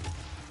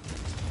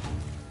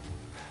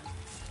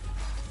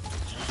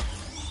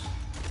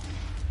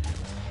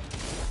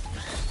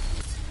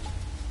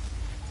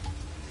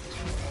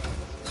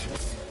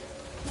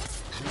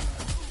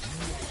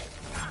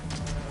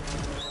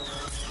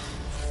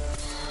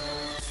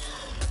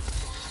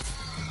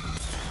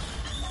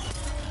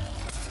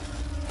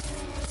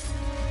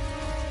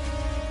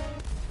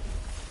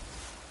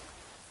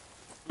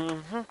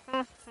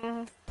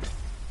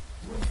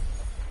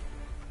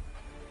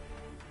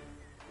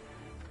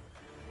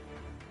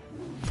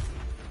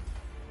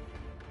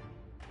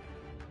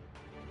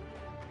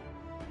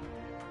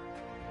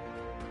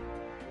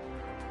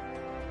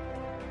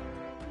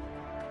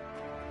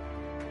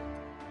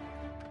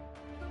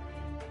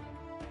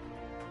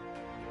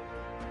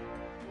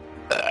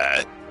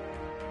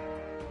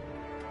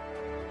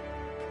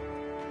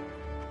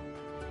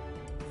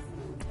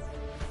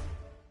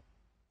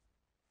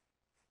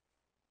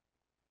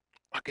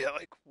 I'll get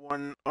like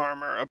one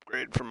armor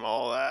upgrade from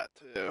all that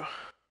too.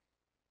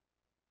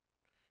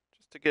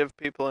 Just to give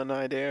people an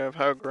idea of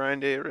how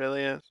grindy it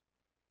really is.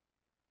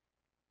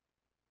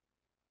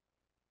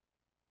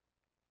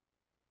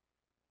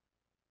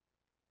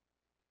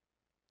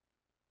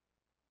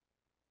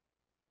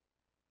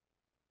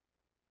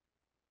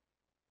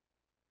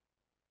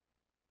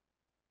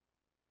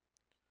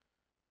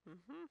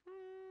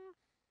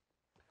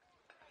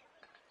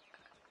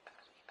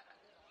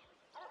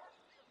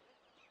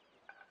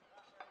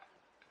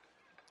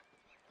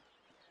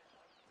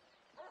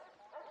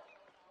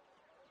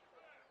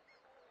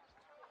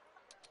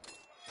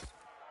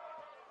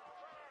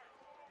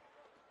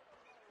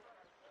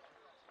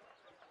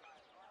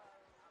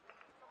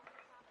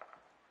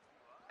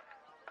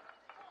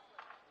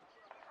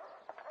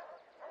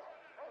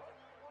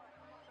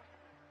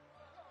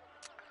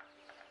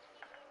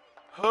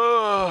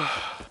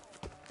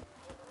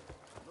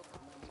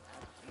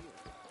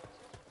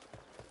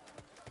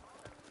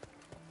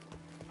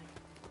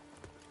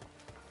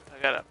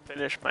 I gotta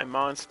finish my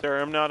monster.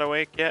 I'm not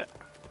awake yet.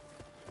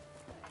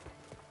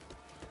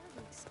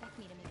 You expect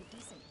me to make a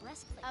decent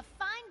breastplate? A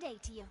fine day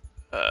to you.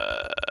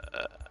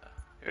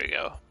 Here we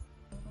go.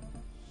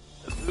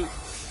 The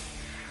boots.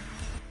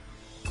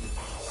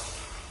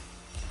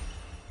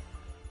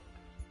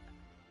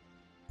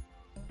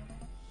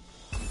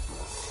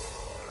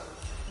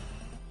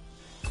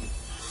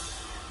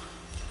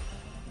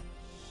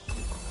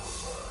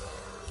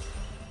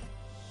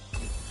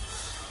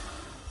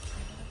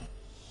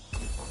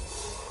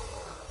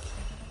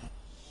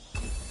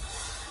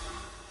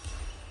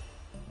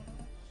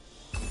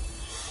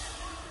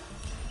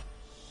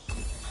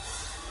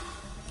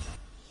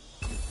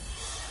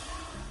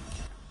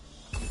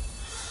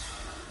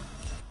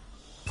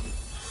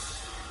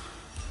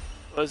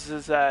 What's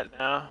this at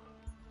now?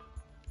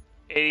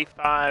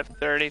 85,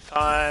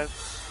 35,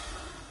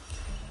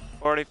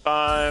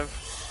 45,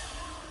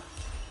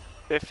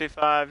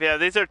 55. Yeah,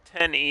 these are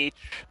 10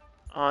 each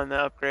on the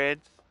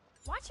upgrades.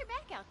 Watch your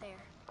back out there.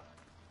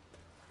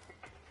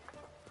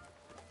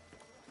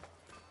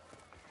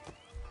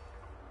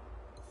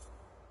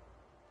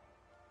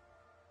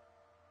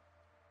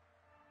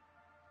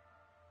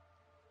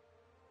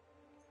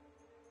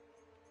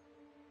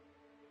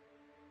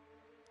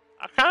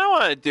 I kind of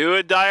want to do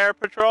a dire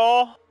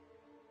patrol.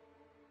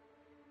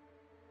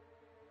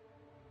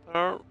 I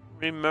don't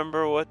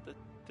remember what the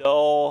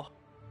dull...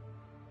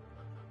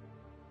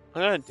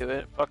 I'm gonna do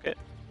it, fuck it.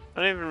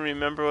 I don't even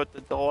remember what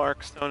the dull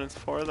arc stone is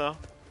for though.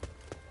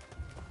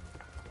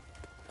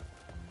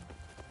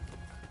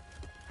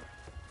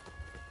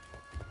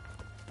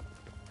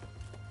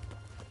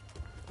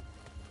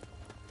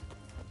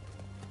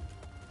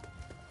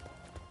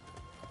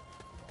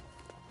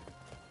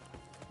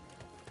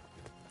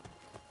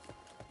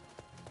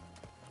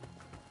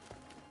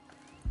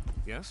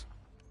 Yes?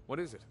 What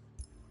is it?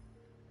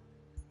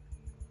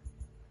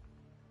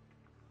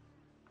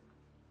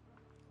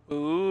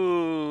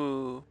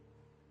 Ooh.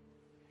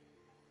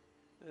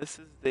 This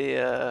is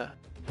the,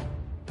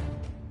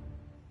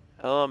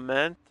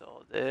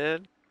 elemental,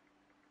 dude.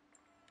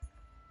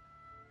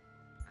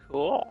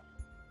 Cool.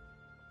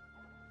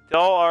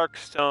 Dull arc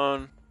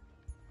stone.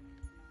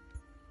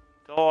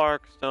 Dull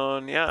arc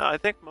stone. Yeah, I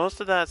think most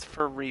of that's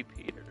for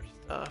repeater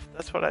stuff.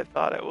 That's what I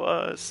thought it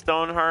was.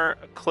 Stoneheart,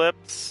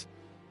 Eclipse.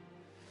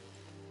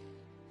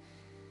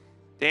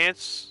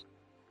 Dance.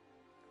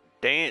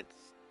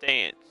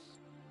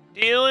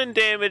 Dealing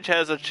damage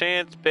has a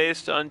chance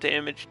based on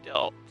damage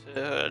dealt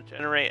to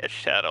generate a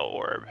shadow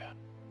orb.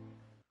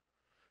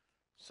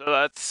 So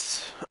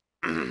that's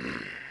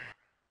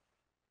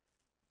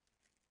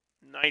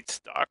Night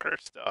Stalker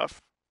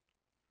stuff.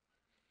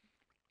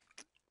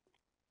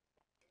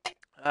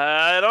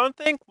 I don't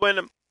think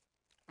when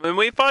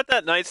we fought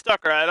that Night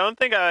Stalker, I don't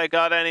think I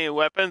got any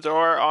weapons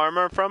or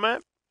armor from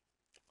it.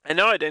 I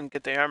know I didn't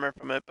get the armor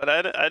from it, but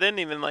I didn't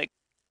even like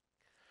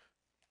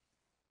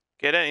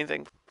get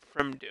anything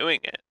from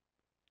doing it.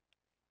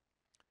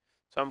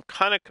 So I'm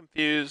kind of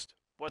confused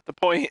what the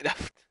point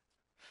of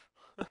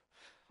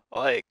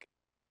like,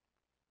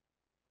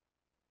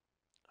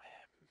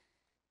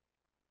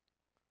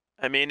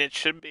 I mean, it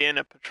should be in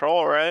a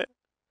patrol, right?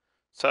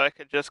 So I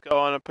could just go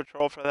on a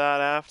patrol for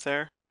that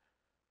after.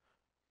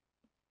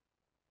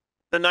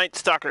 The Night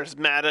Stalker's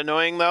mad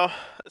annoying though,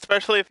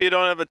 especially if you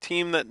don't have a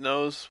team that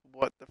knows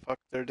what the fuck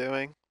they're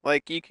doing.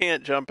 Like, you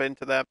can't jump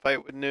into that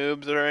fight with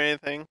noobs or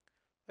anything.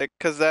 Like,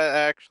 cause that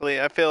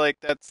actually, I feel like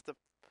that's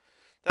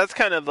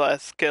kind of a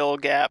skill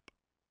gap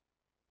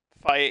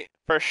fight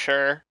for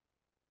sure.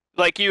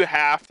 Like, you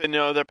have to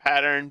know the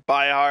pattern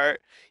by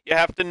heart. You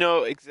have to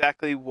know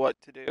exactly what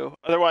to do.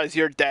 Otherwise,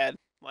 you're dead.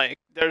 Like,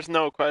 there's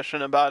no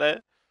question about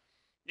it.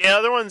 The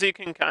other ones you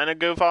can kind of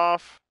goof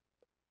off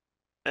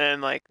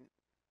and, like,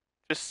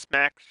 just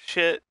smack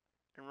shit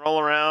and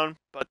roll around.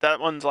 But that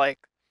one's like,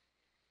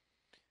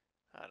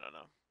 I don't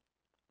know.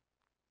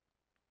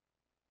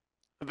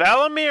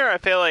 Valamir, I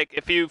feel like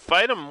if you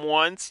fight him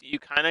once, you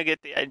kind of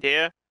get the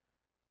idea.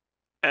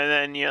 And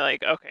then you're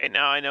like, okay,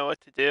 now I know what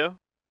to do.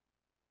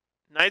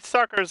 Night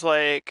Stalker's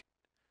like,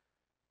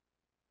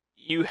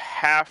 you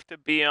have to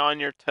be on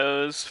your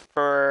toes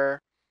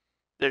for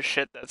the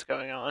shit that's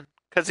going on.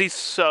 Because it's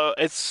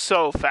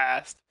so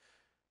fast.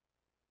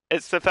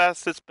 It's the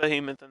fastest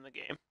behemoth in the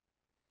game.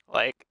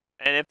 Like,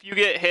 and if you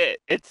get hit,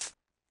 it's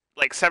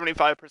like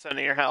 75% of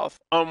your health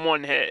on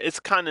one hit. It's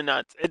kind of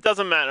nuts. It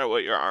doesn't matter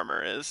what your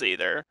armor is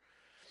either.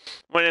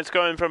 When it's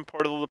going from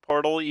portal to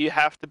portal, you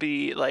have to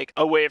be like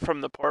away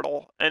from the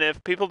portal. And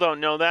if people don't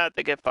know that,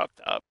 they get fucked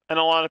up. And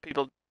a lot of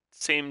people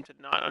seem to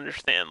not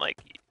understand, like,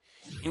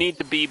 you need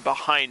to be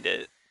behind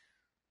it,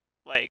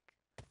 like,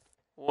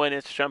 when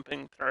it's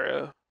jumping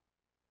through.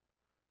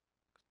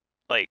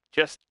 Like,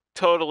 just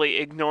totally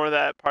ignore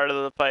that part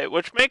of the fight,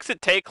 which makes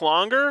it take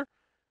longer,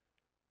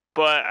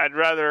 but I'd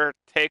rather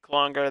take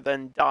longer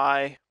than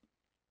die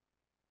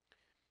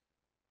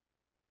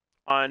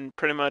on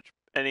pretty much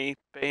any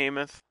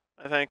behemoth,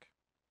 I think.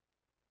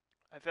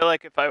 I feel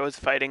like if I was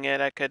fighting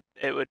it,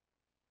 it would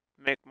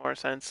make more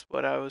sense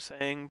what I was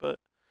saying, but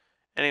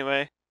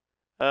anyway.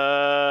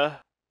 Uh,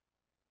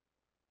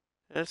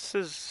 this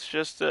is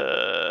just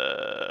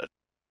a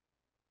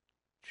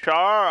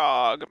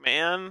Charog,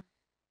 man.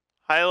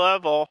 High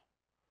level.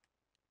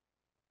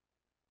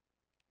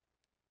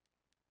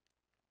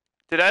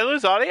 Did I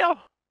lose audio?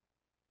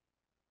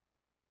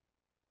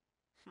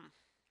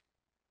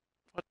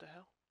 What the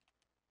hell?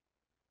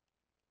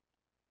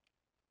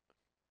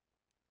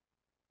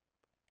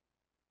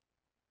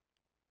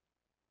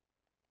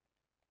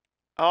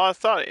 I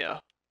lost audio.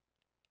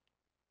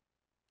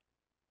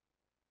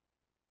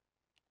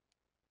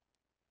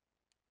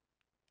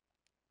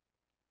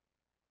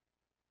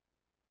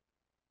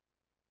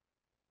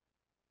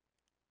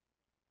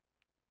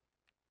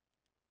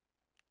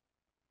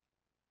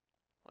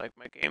 Like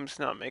my game's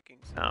not making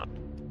sound.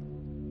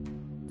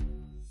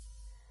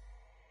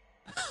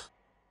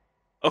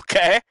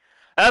 Okay.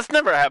 That's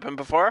never happened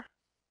before.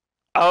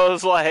 I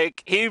was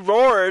like, he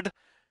roared,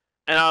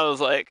 and I was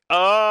like,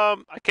 I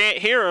can't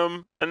hear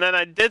him. And then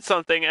I did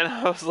something, and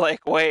I was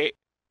like, wait,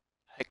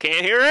 I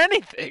can't hear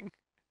anything.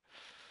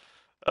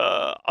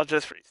 I'll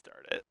just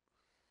restart it.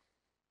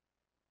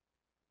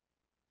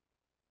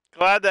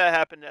 Glad that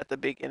happened at the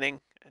beginning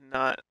and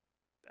not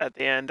at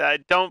the end. I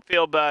don't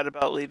feel bad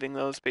about leaving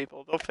those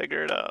people. They'll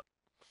figure it out.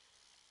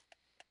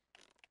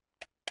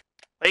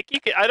 Like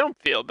I don't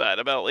feel bad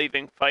about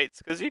leaving fights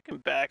because you can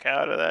back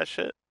out of that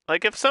shit.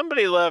 Like if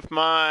somebody left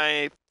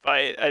my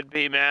fight, I'd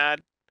be mad.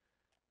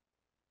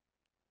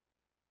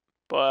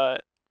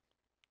 But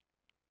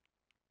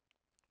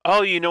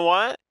oh, you know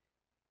what?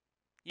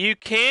 You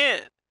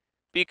can't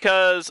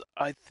because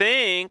I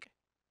think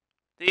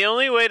the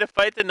only way to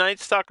fight the Night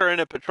Stalker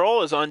in a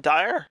patrol is on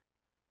Dire.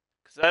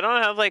 Because I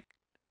don't have like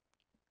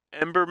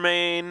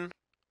Embermane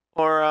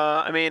or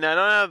I don't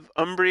have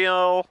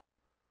Umbriel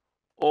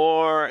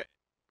or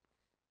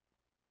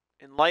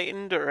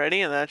Enlightened or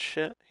any of that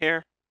shit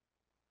here.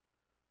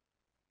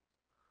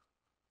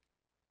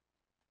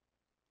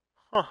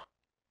 Huh.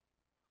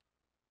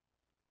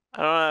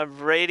 I don't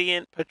have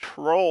Radiant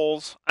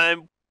Patrols.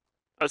 I'm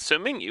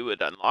assuming you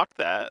would unlock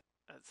that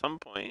at some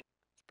point.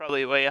 It's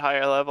probably way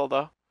higher level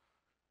though.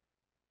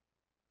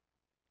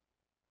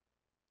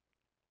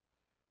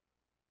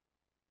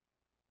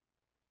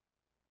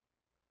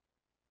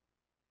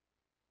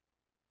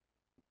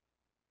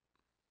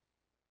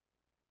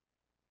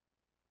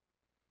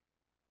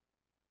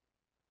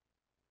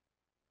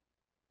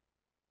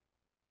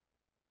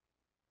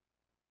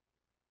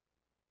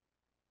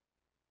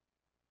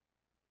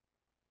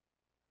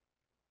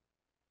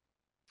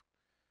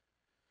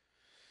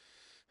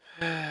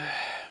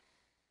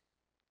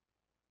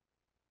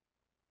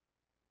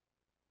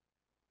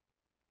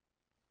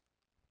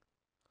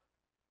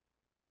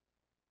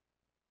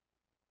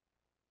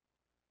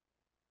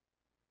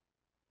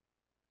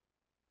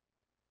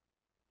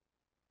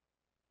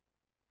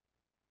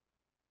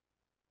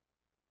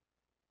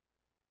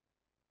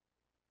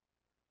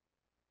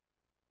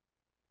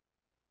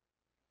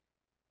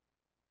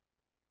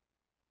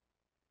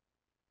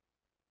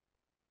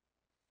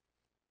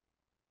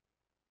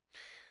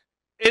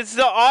 Is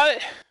the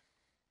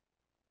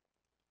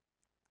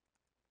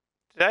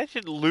Did I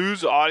just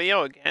lose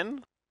audio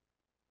again?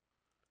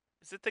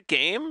 Is it the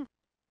game?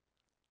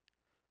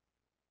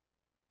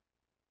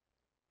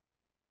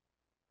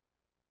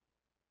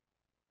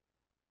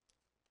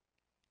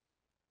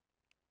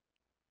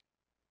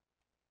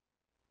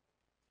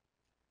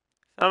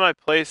 It's not my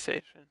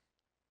PlayStation.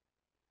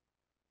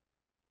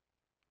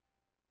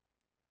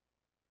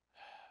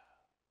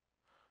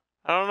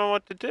 I don't know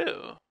what to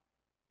do.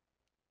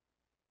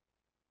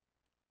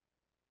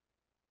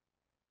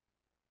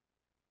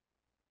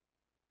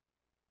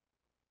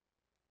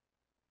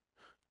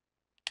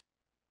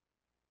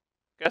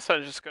 Guess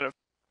I'm just gonna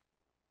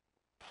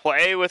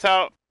play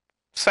without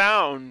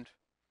sound.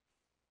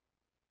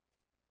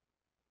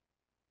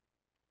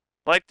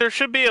 Like there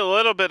should be a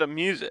little bit of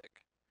music.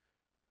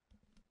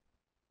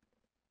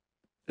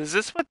 Is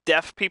this what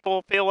deaf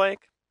people feel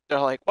like? They're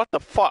like, what the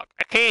fuck?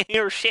 I can't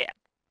hear shit.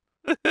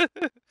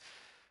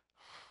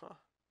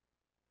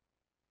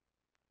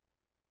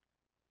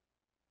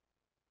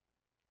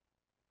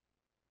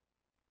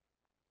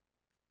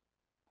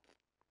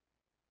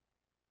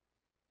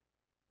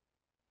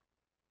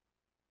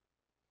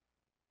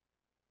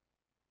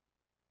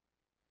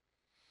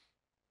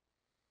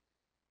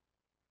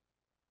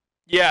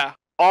 Yeah,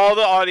 all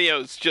the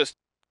audio's just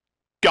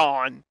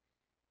gone.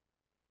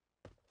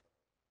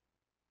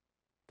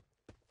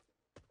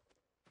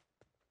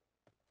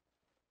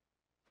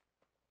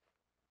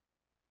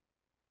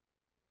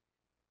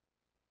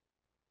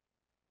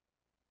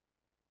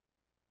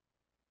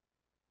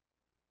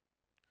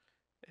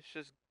 It's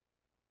just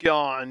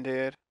gone,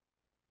 dude.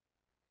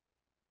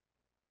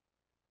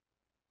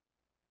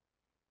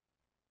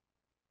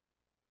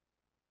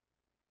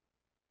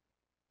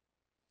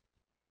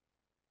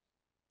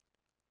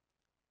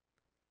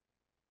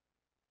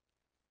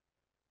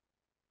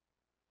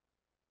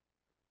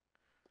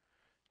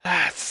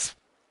 That's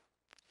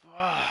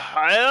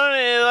I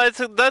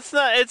don't. That's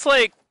not. It's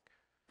like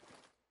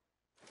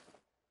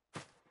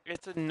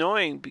it's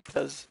annoying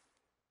because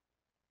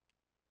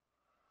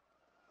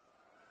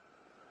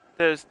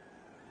There's...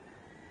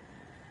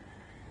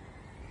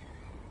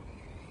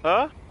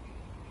 Huh? I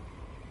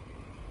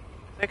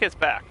think it's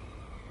back.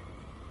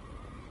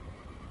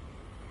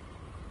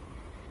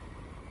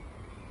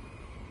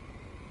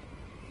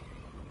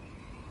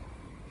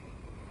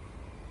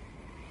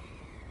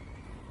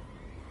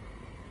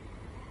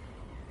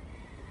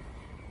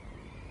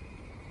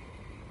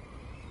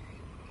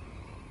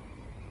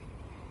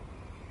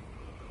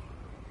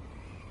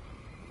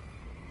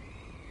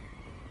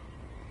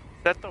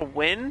 Is that the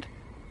wind?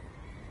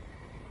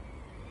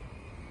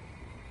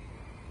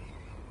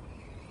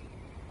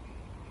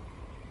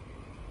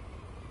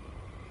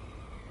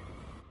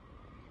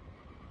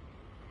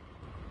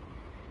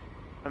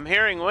 I'm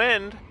hearing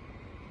wind.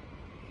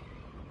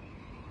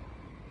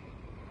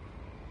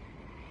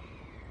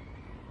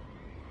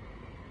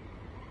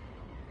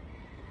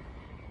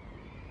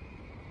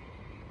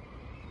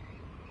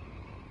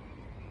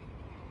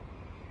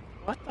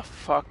 What the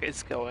fuck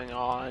is going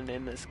on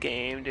in this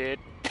game, dude?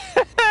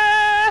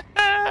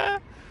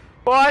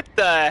 What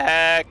the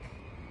heck?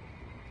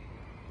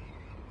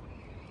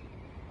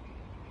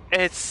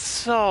 It's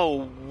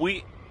so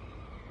weird.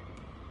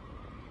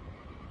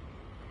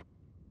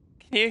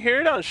 Can you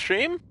hear it on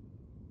stream?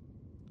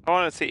 I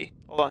want to see.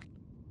 Hold on.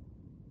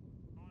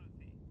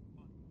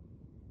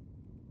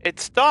 It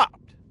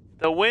stopped.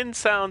 The wind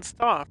sound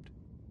stopped.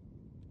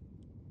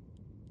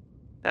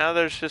 Now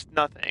there's just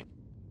nothing.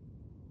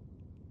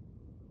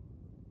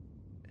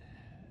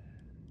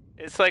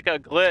 It's like a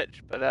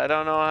glitch, but I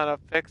don't know how to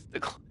fix the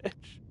glitch.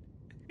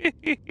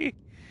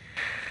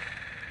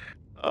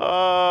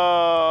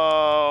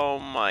 Oh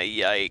my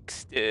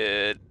yikes,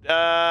 dude.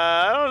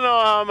 I don't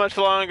know how much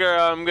longer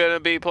I'm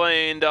gonna be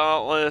playing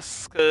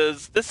Dauntless,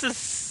 because this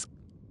is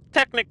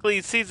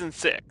technically Season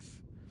 6.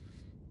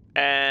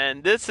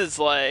 And this is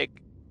like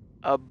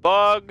a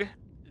bug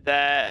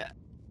that,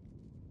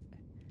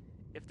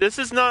 if this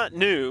is not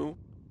new,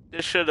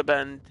 this should have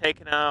been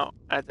taken out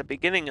at the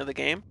beginning of the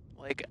game,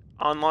 like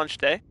on launch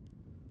day.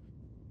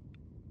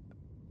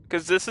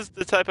 Because this is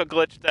the type of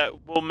glitch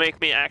that will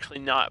make me actually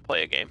not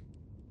play a game.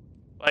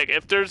 Like,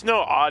 if there's no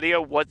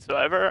audio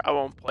whatsoever, I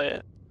won't play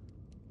it.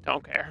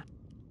 Don't care.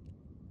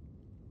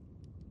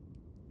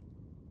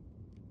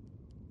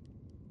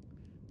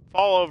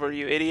 Fall over,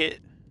 you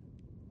idiot.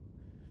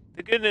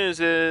 The good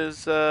news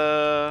is,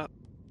 this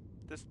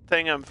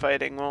thing I'm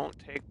fighting won't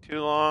take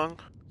too long,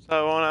 so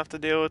I won't have to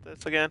deal with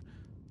this again.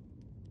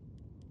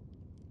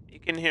 You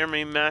can hear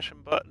me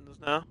mashing buttons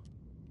now.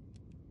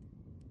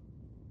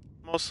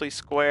 Mostly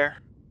square.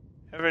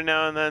 Every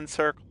now and then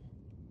circle.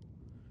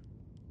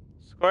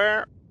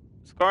 Square.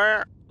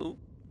 Square. Ooh.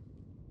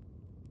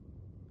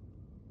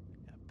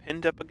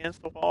 Pinned up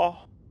against the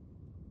wall.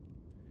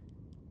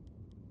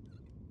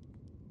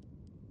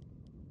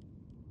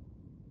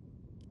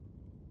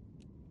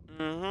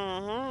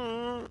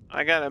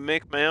 I gotta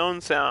make my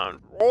own sound.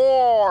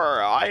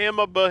 Roar! I am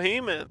a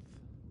behemoth.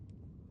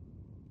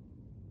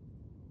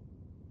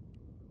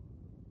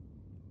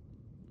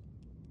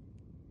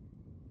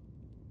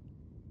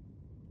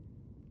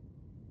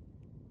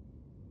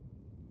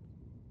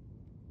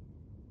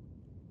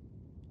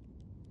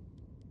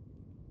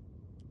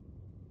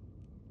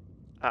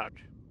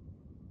 Ouch.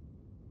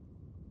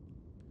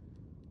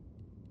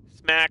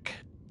 Smack.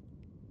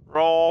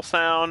 Roll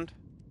sound.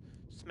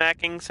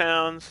 Smacking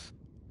sounds.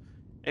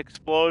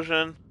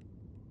 Explosion.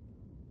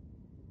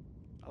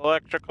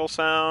 Electrical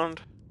sound.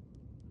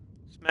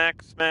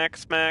 Smack, smack,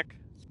 smack,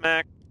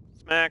 smack,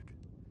 smack.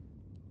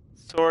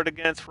 Sword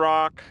against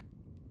rock.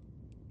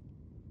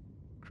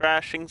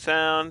 Crashing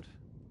sound.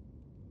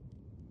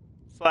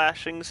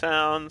 Slashing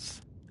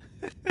sounds.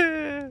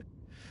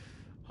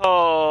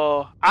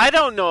 Oh, I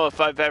don't know if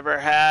I've ever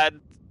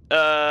had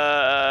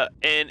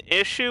an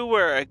issue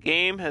where a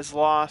game has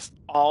lost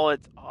all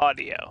its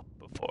audio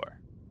before.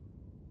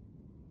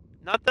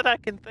 Not that I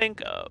can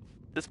think of.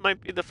 This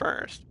might be the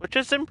first, which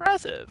is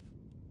impressive.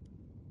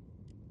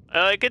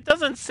 Like, it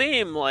doesn't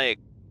seem like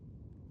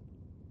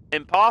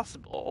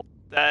impossible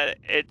that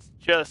it's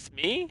just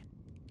me,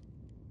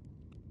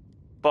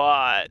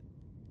 but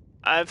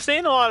I've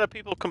seen a lot of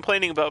people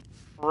complaining about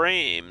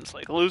frames,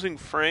 like losing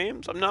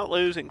frames. I'm not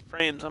losing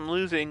frames, I'm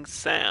losing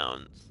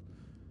sounds.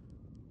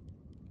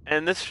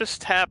 And this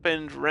just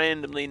happened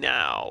randomly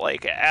now,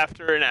 like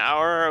after an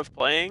hour of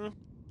playing.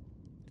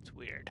 It's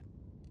weird.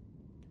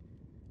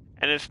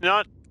 And it's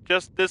not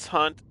just this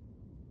hunt.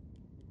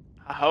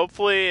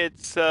 Hopefully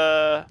it's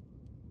not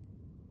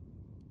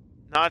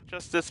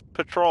just this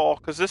patrol,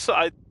 because this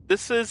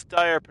is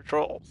dire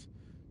patrols.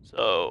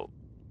 So,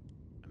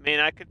 I mean,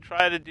 I could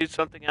try to do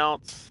something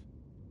else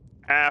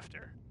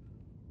after.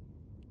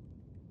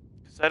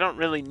 I don't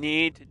really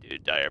need to do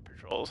dire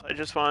patrols. I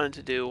just wanted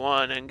to do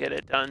one and get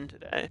it done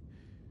today.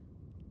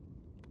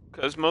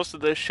 Because most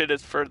of this shit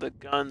is for the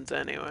guns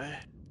anyway.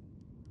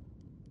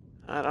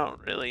 I don't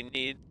really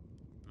need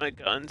my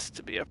guns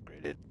to be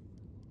upgraded.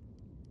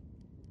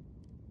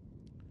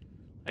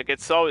 Like,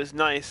 it's always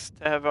nice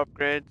to have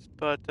upgrades,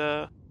 but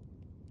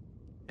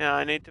yeah,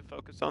 I need to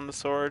focus on the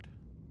sword.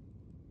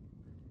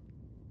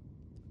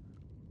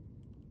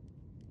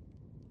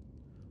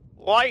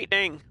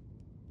 lightning.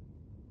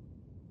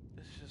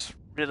 This is just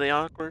really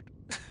awkward.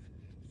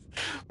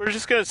 We're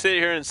just gonna sit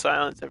here in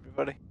silence,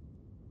 everybody.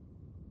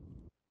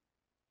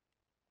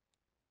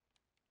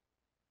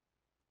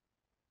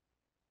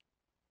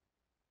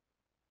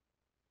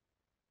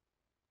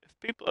 If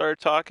people are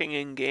talking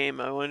in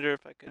game, I wonder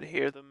if I could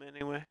hear them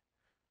anyway.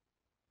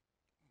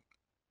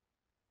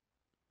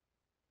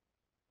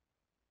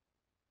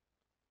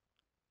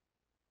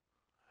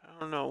 I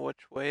don't know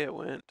which way it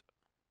went.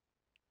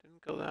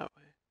 Didn't go that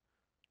way.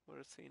 Would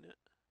have seen it.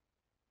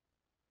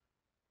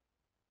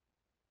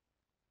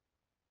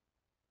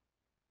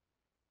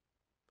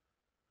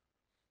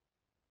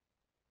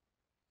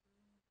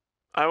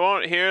 I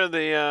won't hear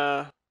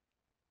the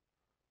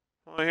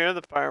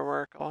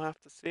firework. I'll have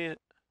to see it.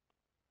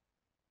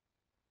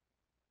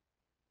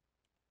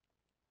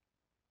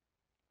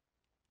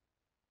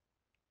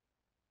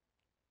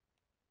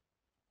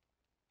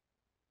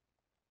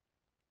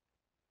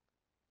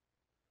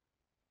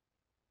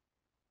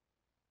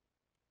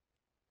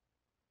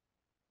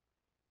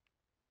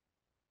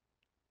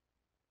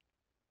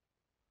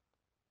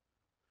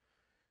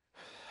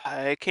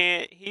 I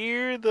can't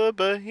hear the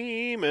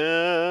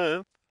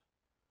behemoth,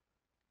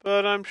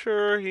 but I'm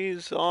sure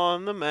he's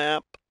on the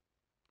map.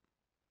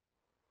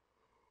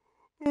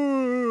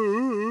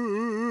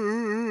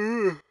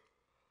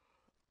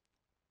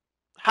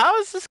 How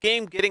is this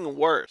game getting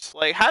worse?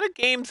 Like, how do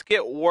games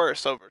get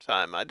worse over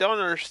time? I don't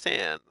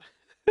understand.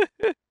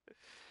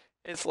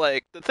 It's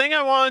like, the thing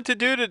I wanted to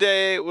do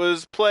today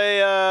was play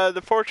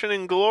the Fortune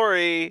and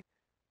Glory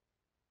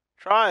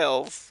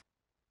Trials,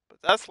 but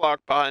that's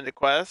locked behind a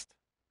quest.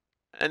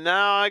 And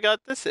now I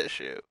got this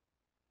issue.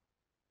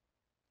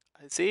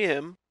 I see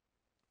him.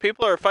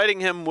 People are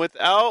fighting him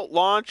without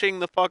launching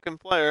the fucking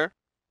flare.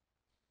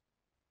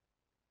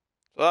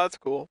 So that's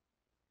cool.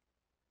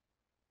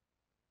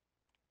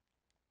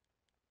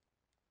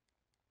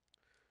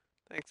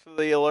 Thanks for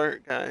the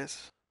alert,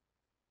 guys.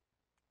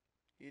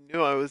 You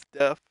knew I was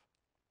deaf.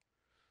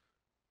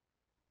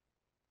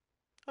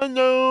 Oh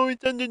no,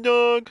 it's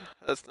underdog.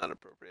 That's not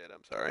appropriate,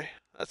 I'm sorry.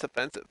 That's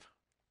offensive.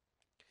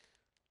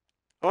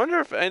 I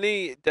wonder if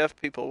any deaf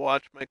people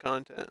watch my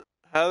content.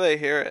 How do they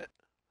hear it?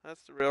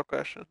 That's the real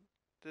question.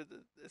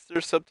 Is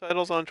there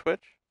subtitles on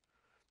Twitch?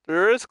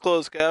 There is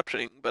closed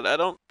captioning, but I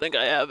don't think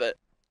I have it,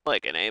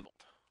 like, enabled.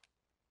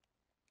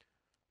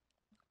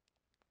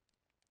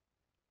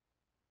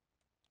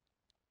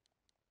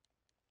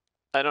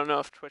 I don't know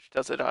if Twitch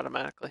does it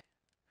automatically.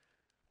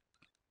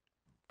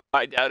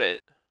 I doubt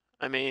it.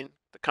 I mean,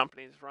 the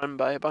company's run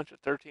by a bunch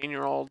of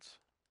 13-year-olds.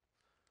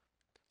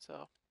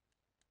 So.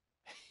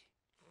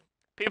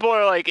 People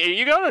are like, "Are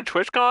you going to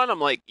TwitchCon?" I'm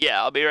like,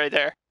 "Yeah, I'll be right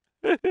there."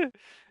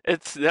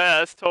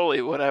 That's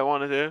totally what I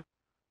want to do.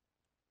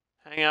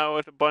 Hang out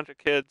with a bunch of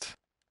kids.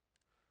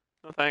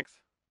 No thanks.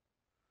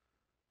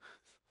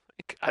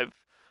 Like, I've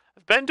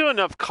been to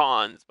enough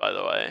cons, by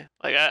the way.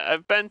 Like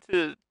I've been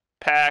to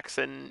PAX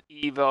and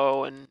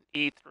Evo and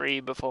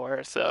E3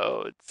 before,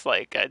 so it's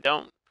like I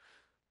don't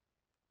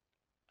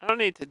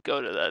need to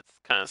go to that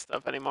kind of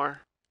stuff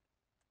anymore.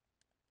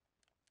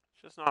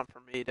 It's just not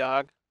for me,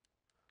 dog.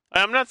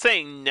 I'm not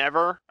saying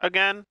never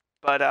again,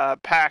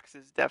 but PAX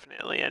is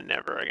definitely a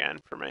never again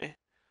for me.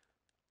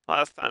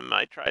 Last time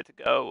I tried to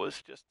go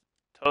was just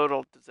a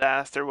total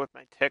disaster with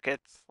my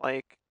tickets.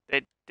 Like,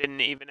 they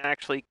didn't even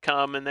actually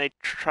come, and they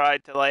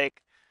tried to,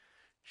 like,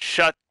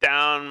 shut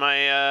down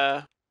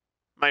my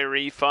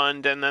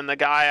refund, and then the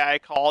guy I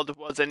called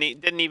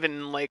didn't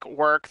even, like,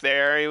 work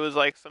there. He was,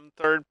 like, some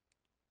third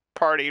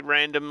party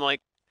random,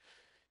 like,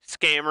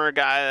 scammer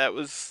guy that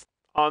was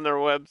on their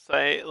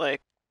website,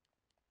 like,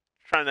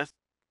 trying to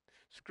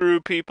screw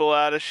people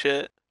out of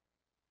shit.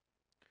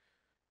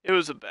 It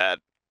was a bad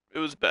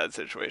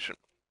situation.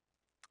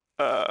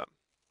 Uh,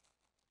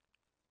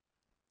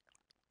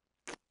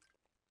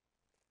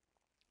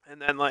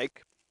 and then,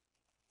 like,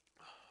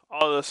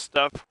 all this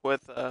stuff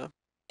with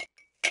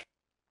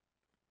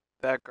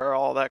that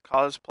girl, that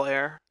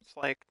cosplayer. It's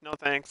like, no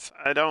thanks.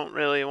 I don't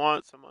really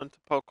want someone to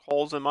poke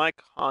holes in my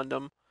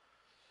condom.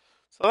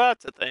 So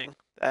that's a thing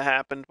that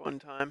happened one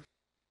time.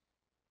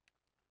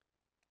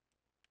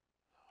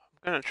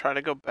 I'm gonna try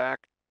to go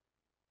back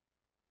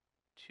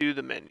to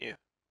the menu.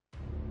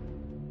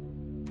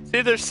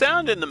 See, there's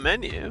sound in the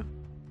menu.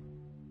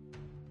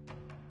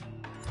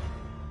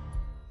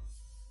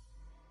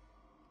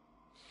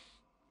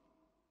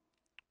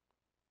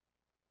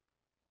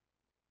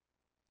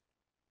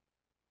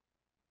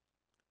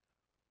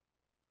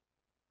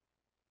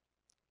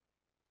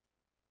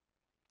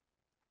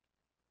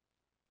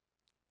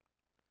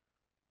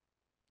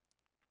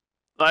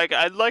 Like,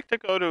 I'd like to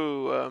go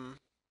to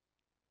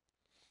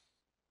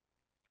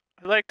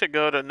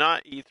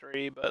not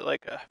E3, but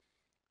like a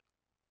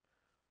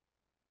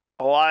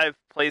live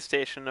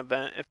PlayStation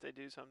event if they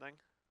do something.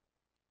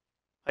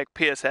 Like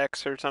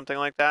PSX or something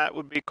like that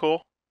would be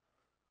cool.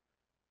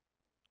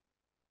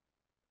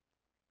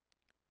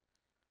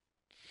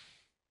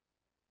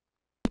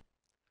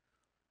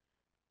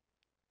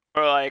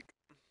 Or like,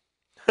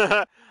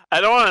 I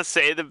don't want to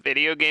say the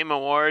video game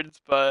awards,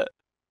 but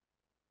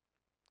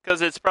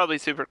because it's probably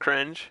super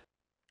cringe.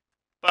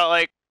 But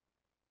like,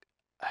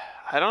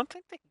 I don't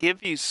think they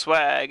give you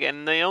swag,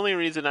 and the only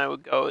reason I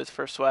would go is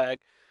for swag.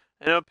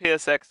 I know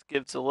PSX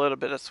gives a little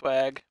bit of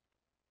swag.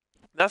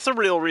 That's the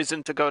real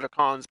reason to go to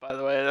cons, by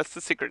the way. That's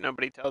the secret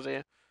nobody tells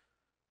you.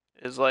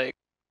 Is like,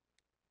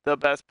 the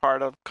best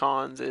part of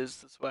cons is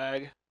the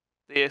swag.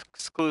 The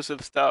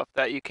exclusive stuff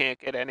that you can't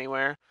get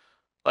anywhere.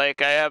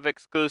 Like, I have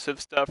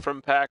exclusive stuff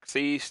from PAX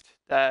East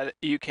that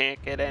you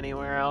can't get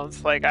anywhere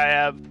else. Like, I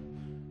have,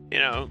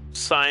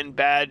 signed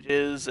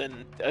badges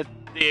and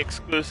the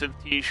exclusive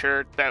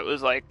t-shirt that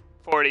was like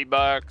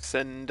 $40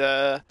 and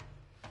a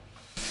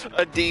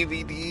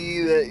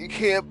DVD that you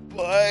can't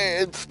buy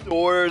in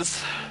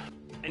stores.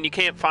 And you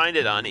can't find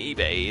it on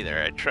eBay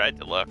either. I tried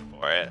to look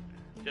for it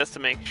just to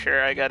make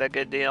sure I got a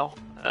good deal.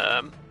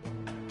 It's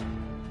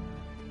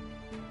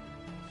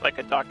like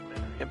a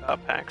documentary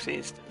about PAX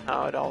East and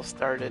how it all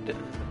started, and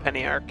the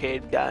Penny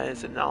Arcade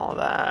guys and all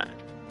that.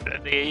 The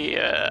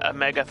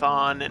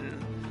Megathon,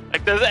 and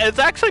like, it's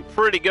actually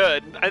pretty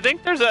good. I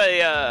think there's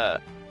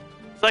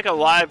it's like a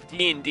live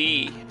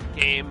D&D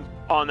game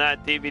on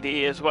that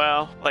DVD as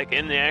well, like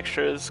in the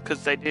extras,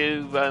 because they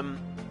do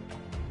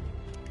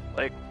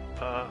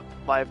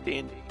live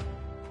D&D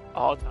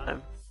all the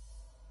time.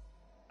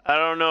 I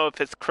don't know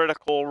if it's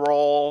Critical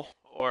Role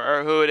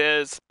or who it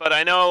is, but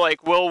I know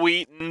like Will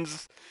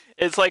Wheaton's.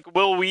 It's like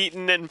Will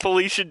Wheaton and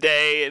Felicia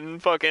Day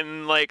and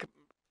fucking like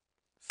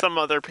some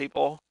other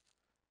people,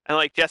 and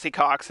like Jesse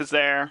Cox is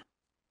there,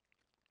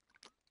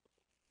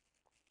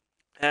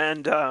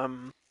 and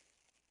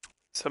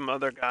some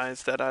other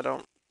guys that I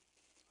don't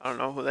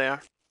know who they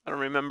are. I don't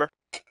remember.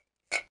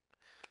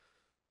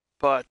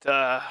 But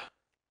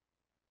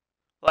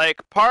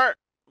like, part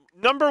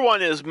number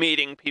one is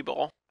meeting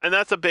people, and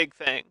that's a big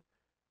thing.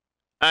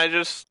 I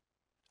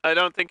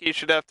don't think you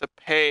should have to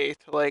pay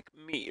to like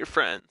meet your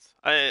friends.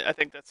 I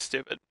think that's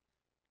stupid.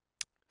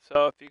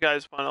 So if you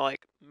guys want to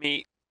like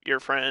meet your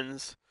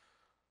friends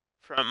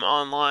from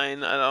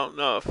online, I don't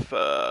know if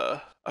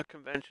a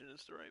convention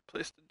is the right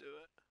place to do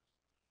it.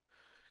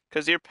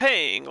 Because you're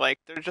paying, like,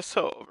 they're just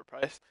so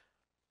overpriced.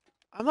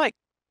 I'm like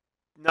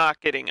not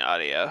getting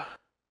audio.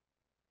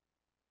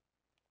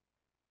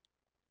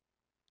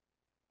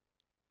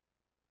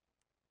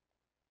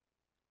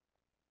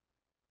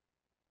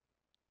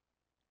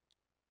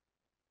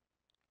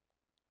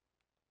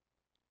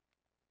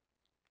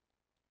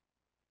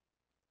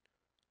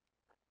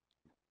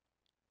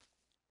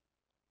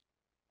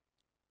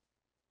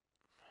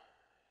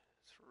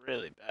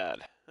 Really bad.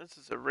 This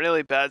is a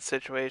really bad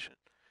situation.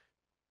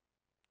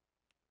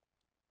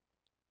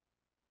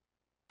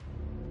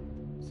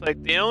 It's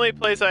like the only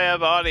place I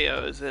have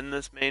audio is in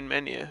this main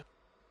menu.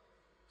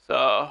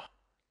 So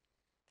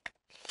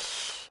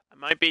I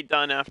might be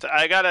done after.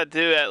 I gotta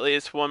do at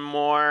least one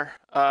more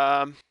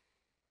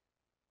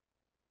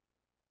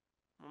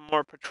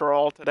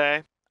patrol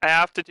today. I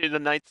have to do the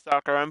Night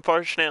Stalker,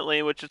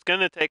 unfortunately, which is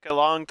gonna take a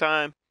long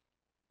time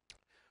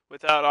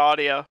without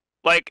audio.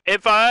 Like,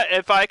 if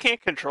I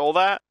can't control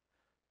that,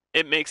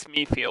 it makes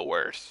me feel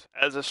worse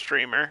as a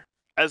streamer,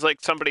 as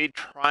like somebody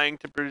trying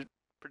to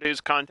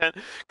produce content,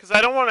 because I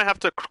don't want to have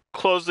to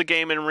close the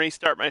game and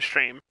restart my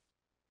stream.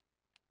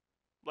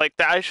 Like,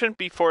 that, I shouldn't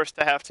be forced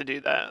to have to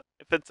do that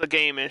if it's a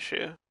game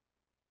issue.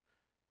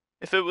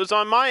 If it was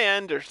on my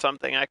end or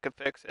something, I could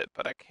fix it,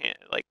 but I can't.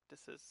 Like,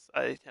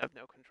 I have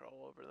no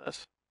control over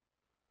this,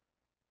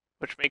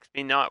 which makes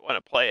me not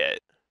want to play it.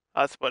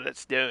 That's what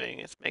it's doing.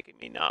 It's making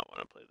me not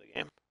want to play the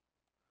game.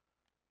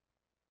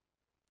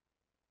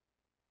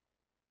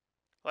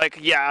 Like,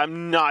 yeah,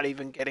 I'm not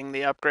even getting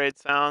the upgrade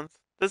sounds.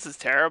 This is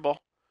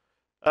terrible.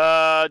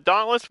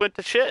 Dauntless went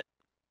to shit.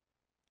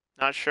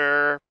 Not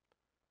sure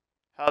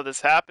how this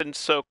happened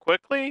so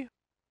quickly.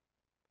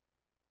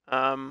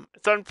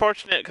 It's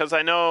unfortunate because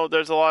I know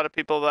there's a lot of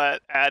people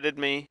that added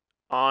me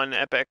on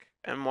Epic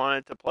and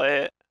wanted to play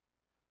it.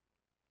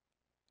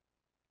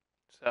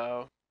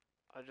 So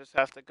I just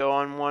have to go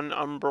on one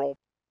Umbral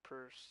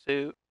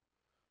pursuit.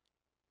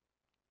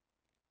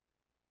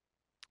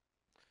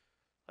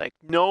 Like,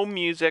 no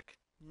music,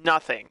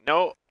 nothing.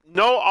 No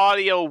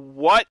audio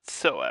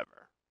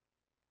whatsoever.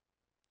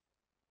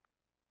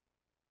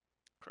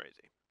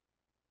 Crazy.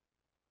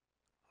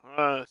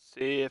 Let's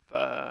see if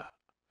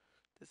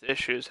this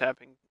issue is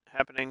happening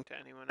to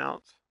anyone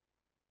else.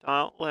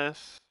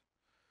 Dauntless.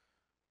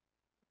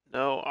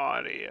 No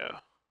audio.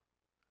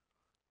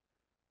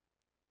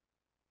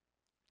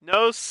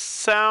 No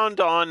sound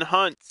on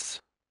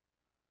hunts.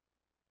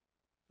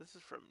 This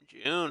is from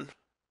June.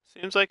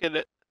 Seems like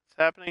it's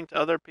happening to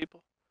other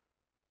people.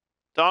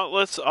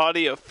 Dauntless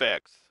audio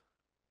fix.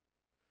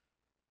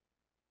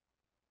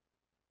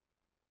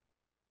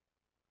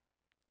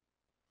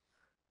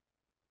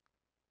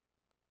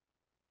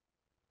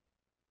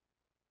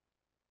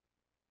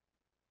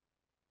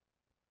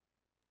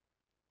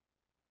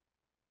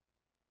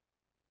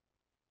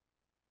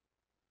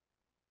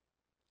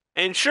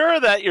 Ensure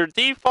that your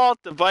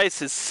default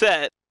device is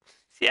set.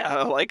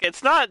 Yeah, like,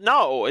 it's not,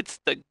 no, it's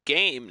the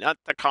game, not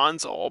the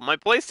console. My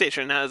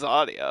PlayStation has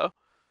audio.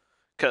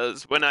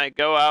 because when I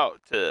go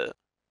out to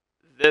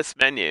this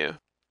menu,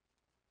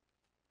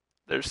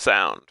 there's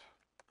sound.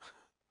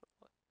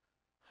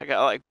 I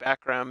got like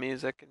background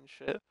music and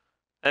shit.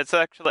 It's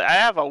actually, I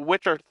have a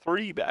Witcher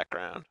 3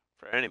 background,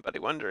 for anybody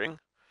wondering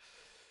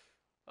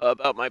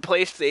about my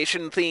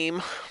PlayStation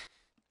theme.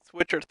 It's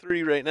Witcher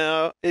 3 right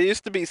now. It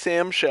used to be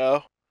Sam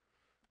Show,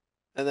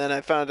 and then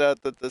I found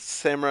out that the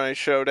Samurai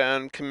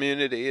Showdown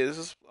community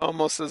is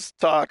almost as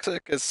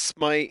toxic as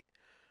Smite.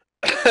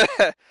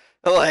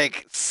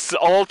 Like,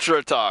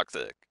 ultra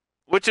toxic.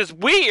 Which is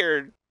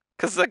weird,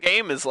 because the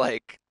game is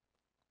like,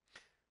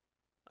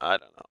 I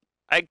don't know.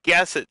 I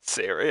guess it's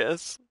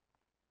serious,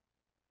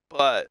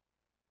 but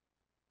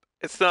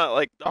it's not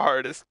like the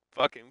hardest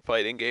fucking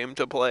fighting game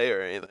to play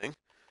or anything.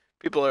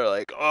 People are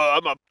like, oh,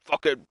 I'm a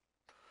fucking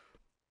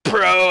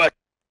pro at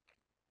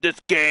this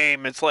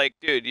game. It's like,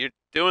 dude, you're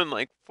doing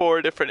like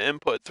 4 different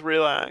inputs.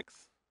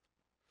 Relax.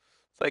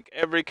 It's like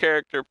every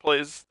character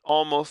plays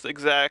almost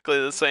exactly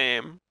the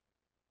same.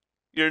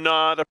 You're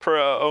not a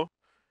pro.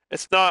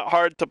 It's not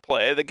hard to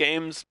play. The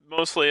game's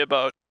mostly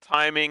about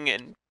timing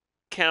and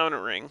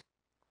countering.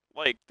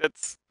 Like,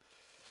 that's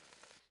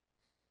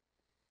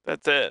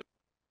it.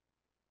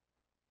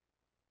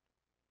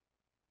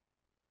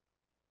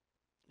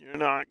 You're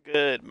not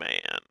good,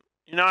 man.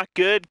 You're not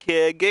good,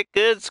 kid. Get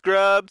good,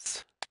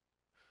 scrubs.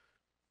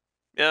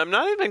 Yeah, I'm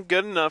not even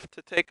good enough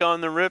to take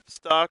on the Rip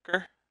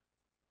Stalker.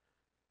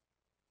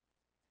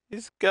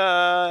 These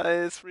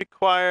guys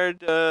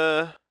required,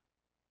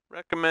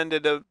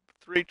 recommended a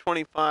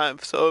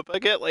 325. So if I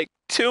get like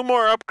 2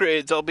 more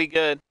upgrades, I'll be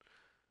good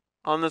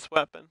on this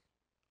weapon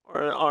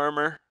or an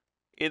armor.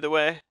 Either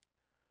way.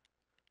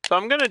 So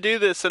I'm gonna do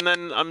this and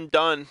then I'm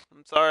done.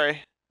 I'm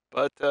sorry,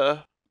 but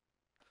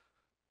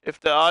if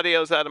the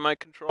audio's out of my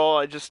control,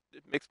 it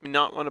makes me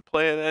not want to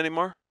play it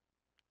anymore.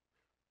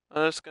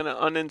 I'm just gonna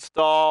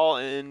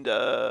uninstall and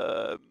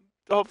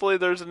hopefully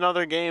there's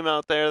another game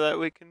out there that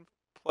we can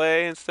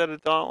play instead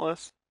of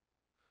Dauntless.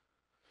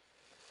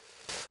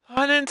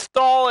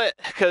 Uninstall it,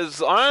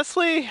 because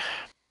honestly,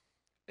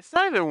 it's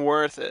not even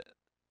worth it.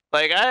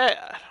 Like,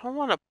 I don't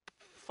want to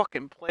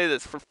fucking play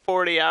this for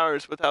 40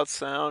 hours without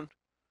sound.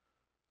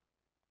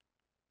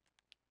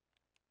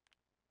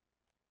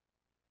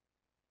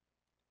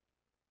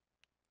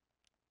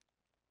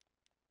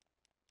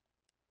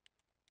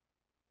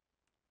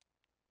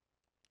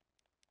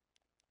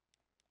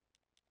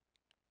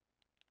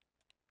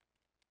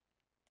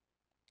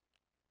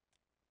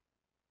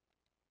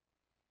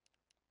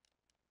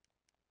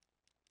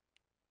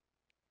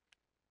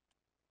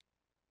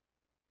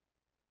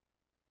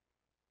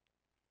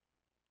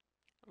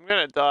 I'm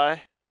gonna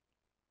die.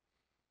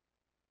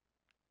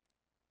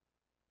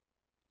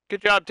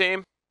 Good job,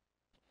 team.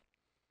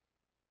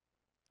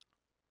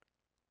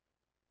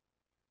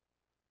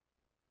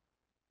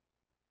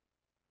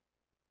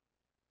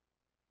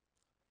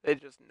 They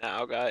just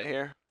now got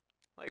here.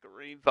 Like,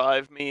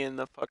 revive me in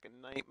the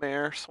fucking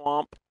nightmare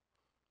swamp.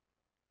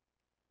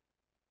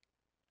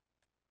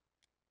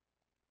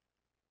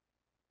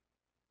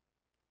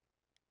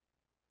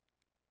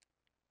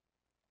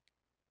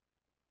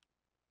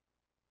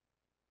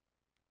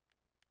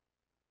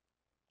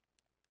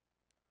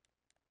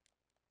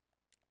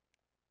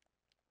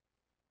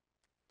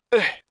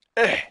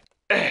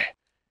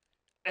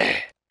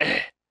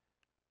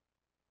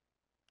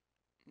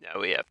 Now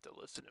we have to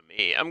listen to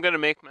me. I'm gonna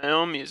make my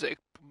own music.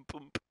 Boom,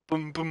 boom,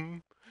 boom,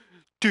 boom.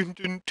 Dun,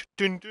 dun,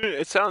 dun, dun, dun.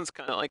 It sounds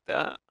kind of like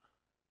that.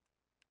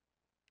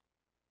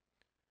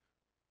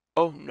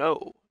 Oh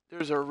no,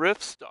 there's a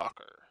rift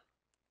stalker.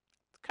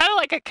 It's kind of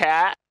like a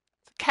cat.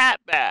 It's a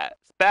cat bat.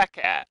 It's a bat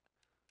cat.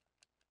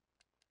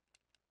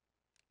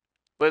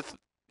 With,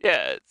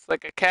 yeah, it's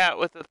like a cat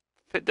with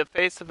the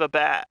face of a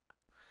bat.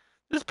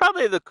 This is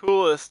probably the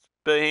coolest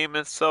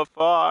behemoth so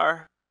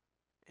far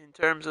in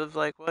terms of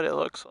like what it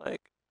looks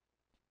like.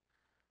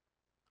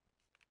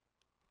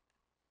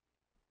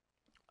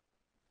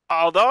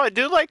 Although I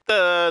do like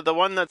the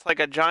one that's like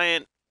a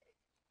giant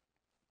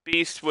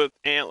beast with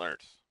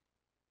antlers.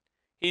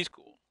 He's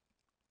cool.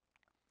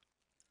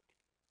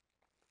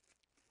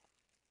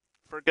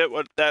 Forget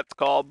what that's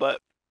called,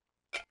 but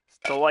it's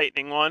the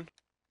lightning one.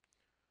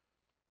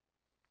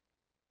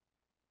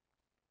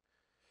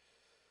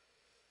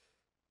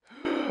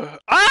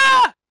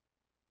 Ah!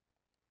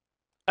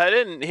 I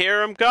didn't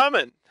hear him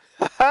coming.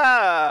 Ha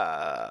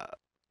ha!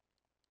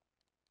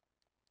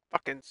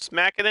 Fucking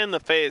smack it in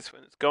the face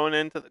when it's going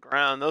into the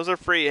ground. Those are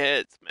free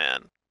hits,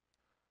 man.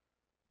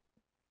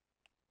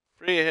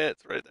 Free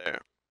hits right there.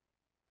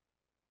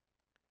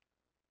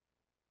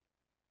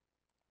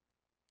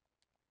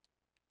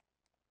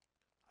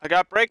 I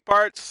got brake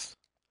parts.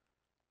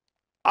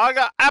 I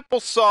got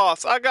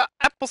applesauce. I got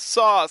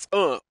applesauce.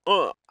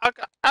 I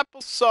got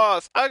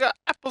applesauce. I got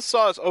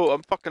applesauce. Oh,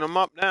 I'm fucking them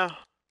up now.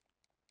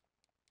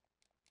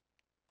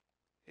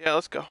 Yeah,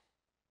 let's go.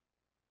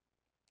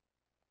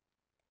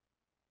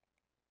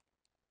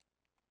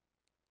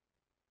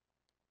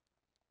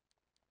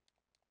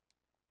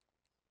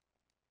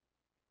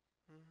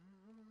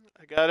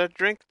 I gotta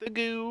drink the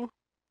goo.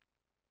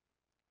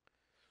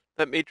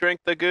 Let me drink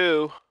the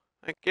goo.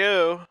 Thank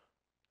you.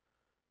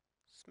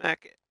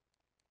 Smack it.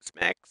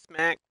 Smack,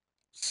 smack,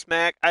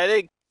 smack.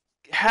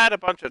 Had a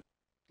bunch of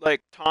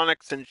like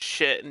tonics and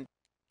shit and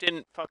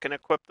didn't fucking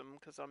equip them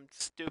because I'm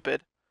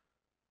stupid.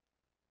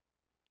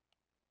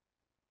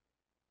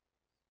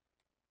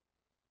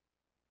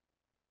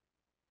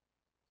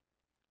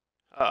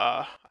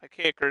 I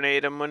can't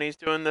grenade him when he's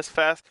doing this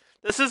fast.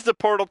 This is the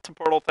portal to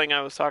portal thing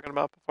I was talking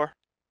about before.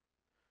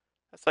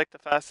 That's like the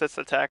fastest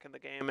attack in the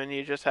game, and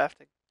you just have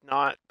to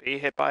not be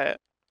hit by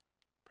it,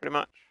 pretty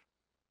much.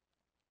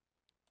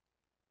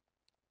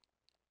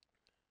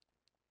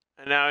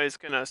 And now he's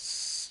gonna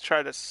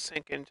try to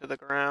sink into the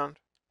ground.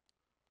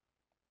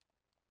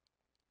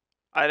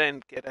 I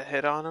didn't get a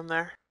hit on him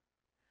there.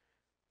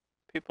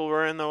 People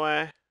were in the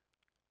way.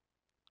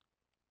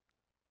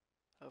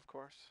 Of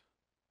course.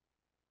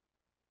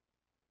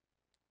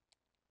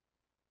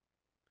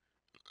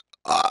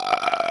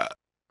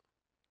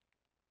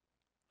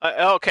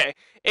 Okay,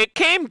 it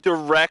came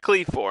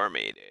directly for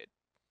me, dude.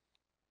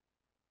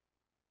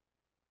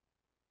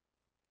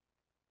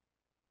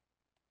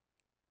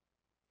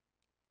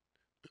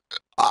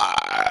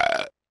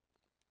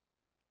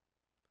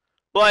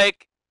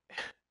 Like,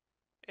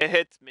 it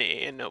hits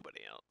me and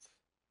nobody else.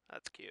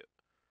 That's cute.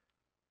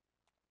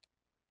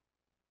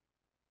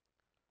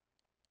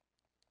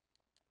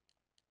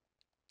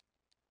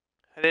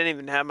 I didn't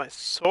even have my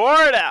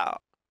sword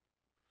out.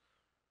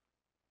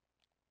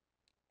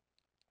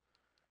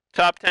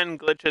 Top 10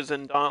 glitches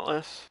in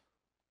Dauntless.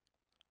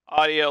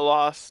 Audio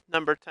loss,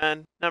 number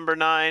 10. Number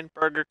 9,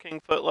 Burger King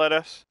foot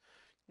lettuce.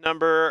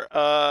 Number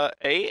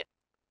 8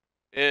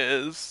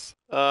 is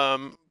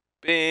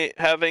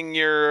having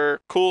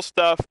your cool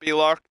stuff be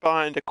locked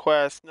behind a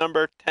quest.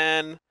 Number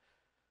 10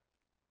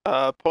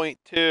 point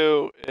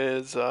 2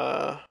 is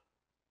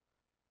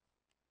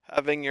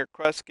having your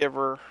quest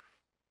giver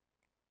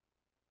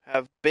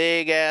have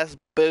big ass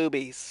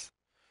boobies.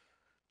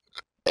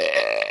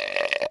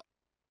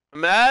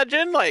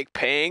 Imagine like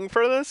paying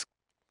for this,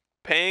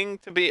 paying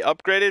to be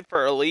upgraded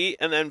for elite,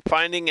 and then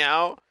finding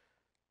out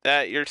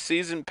that your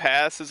season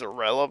pass is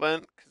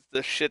irrelevant because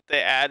the shit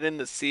they add in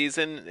the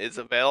season is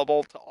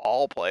available to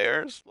all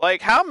players.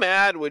 Like, how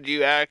mad would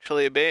you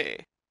actually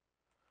be?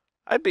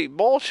 I'd be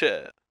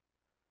bullshit.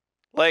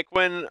 Like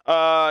when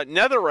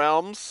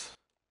NetherRealms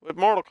with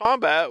Mortal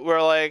Kombat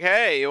were like,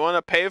 "Hey, you want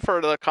to pay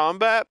for the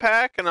combat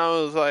pack?" And I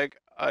was like,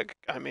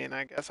 I mean,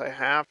 I guess I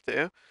have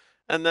to."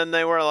 And then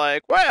they were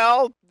like,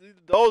 "Well,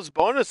 those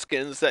bonus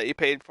skins that you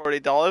paid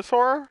 $40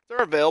 for, they're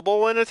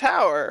available in a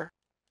tower."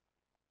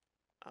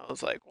 I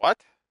was like,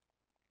 "What?"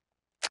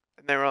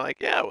 And they were like,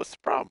 "Yeah, what's the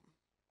problem?"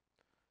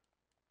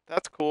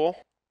 That's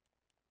cool.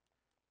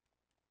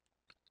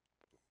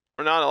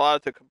 We're not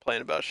allowed to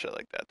complain about shit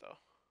like that, though.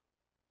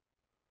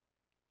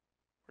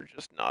 We're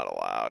just not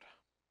allowed.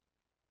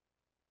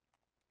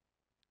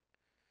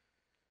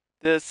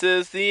 This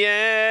is the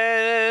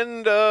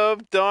end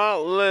of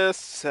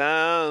Dauntless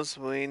as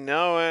we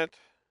know it.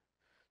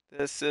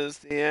 This is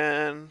the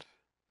end.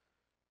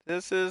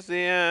 This is the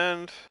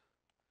end.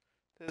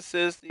 This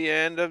is the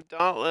end of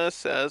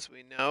Dauntless as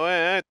we know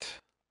it.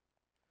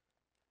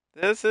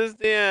 This is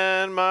the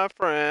end, my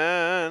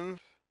friend.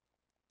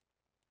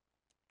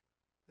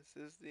 This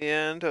is the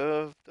end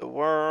of the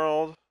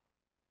world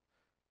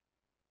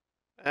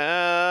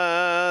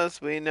as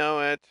we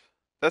know it.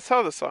 That's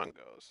how the song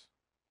goes.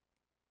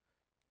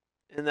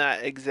 In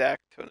that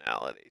exact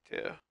tonality,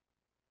 too.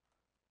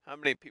 How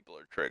many people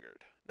are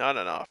triggered? Not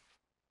enough.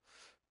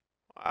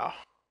 Wow.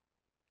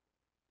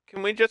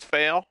 Can we just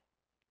fail?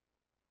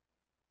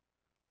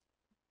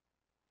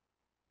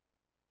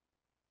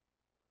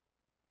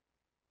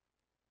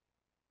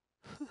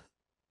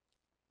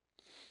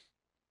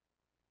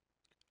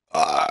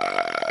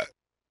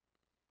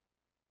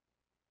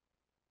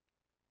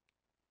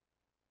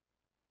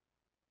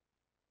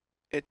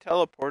 It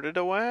teleported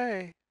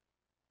away.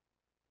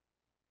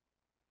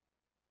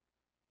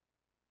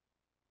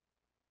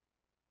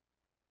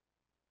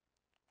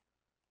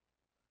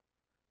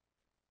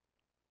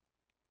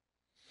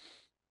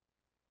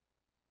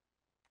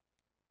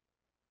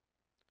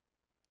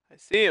 I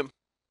see him.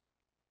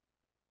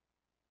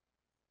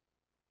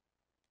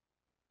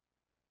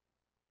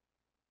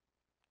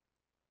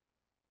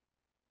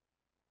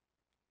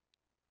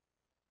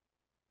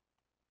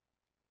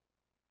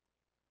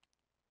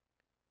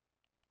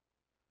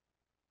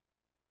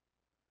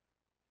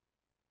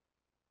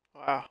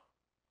 Wow.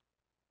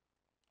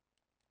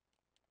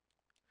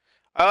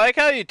 I like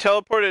how you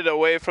teleported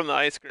away from the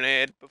ice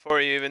grenade before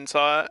you even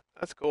saw it.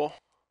 That's cool.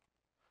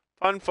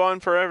 Fun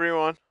for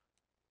everyone.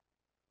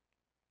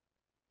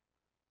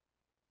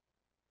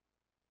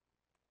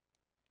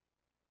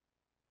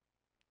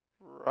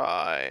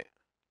 Right.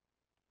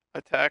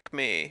 Attack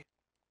me.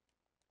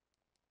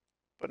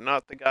 But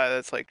not the guy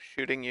that's like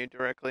shooting you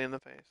directly in the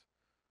face.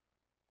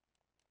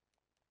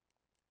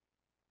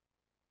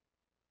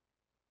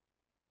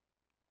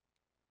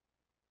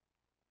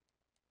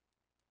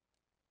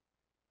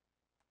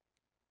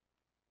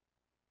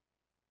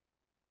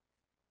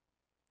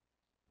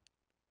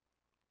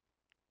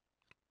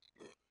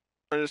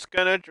 I'm just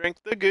gonna drink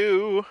the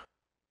goo.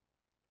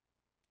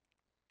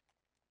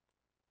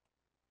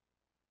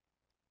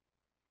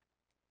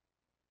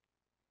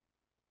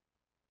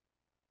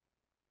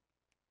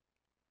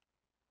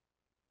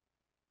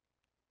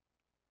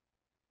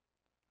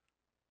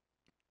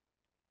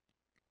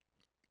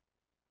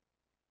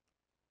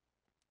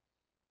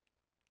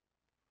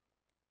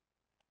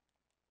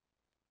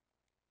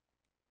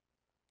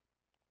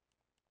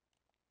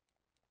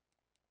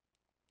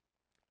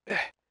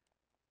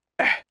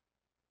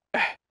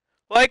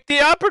 Like,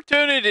 the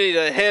opportunity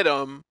to hit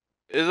him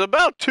is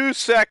about 2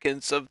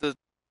 seconds of the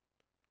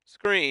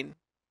screen.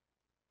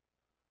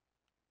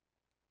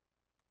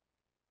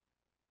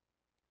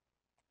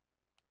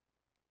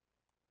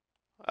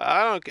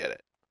 I don't get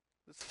it.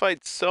 This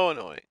fight's so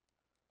annoying.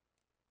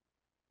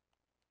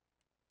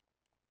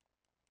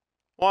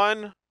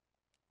 1,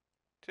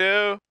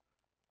 2,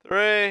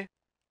 3.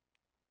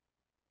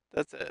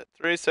 That's it.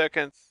 3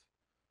 seconds.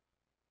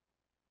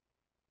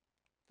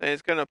 Then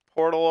he's gonna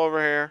portal over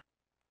here.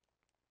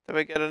 Then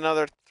we get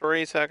another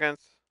 3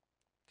 seconds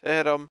to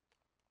hit him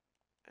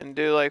and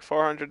do like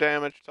 400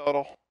 damage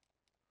total.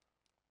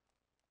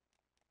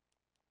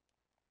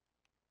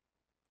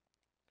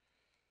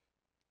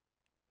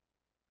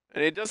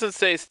 And he doesn't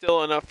stay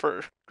still enough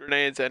for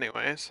grenades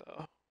anyway,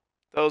 so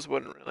those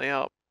wouldn't really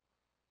help.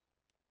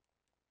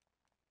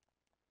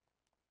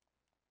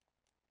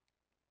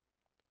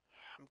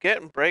 I'm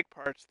getting brake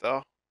parts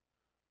though.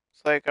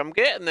 It's like, I'm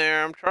getting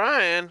there, I'm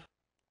trying.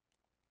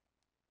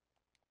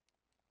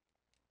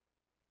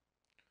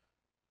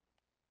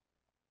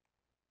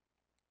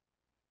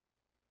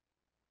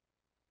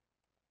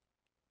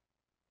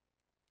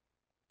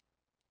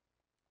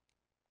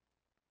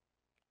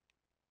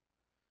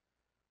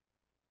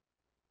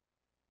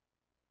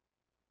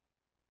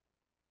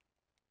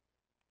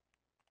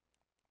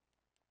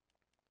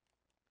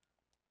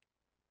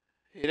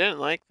 He didn't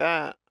like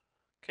that.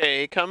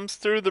 Okay, he comes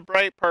through the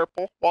bright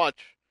purple.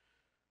 Watch.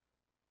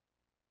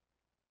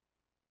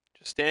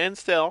 Just stand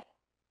still.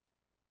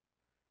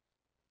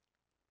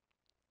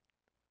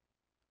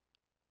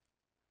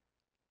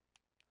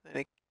 Then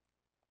he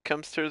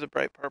comes through the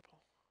bright purple.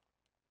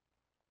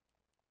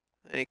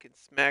 Then he can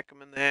smack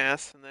him in the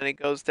ass, and then he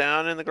goes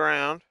down in the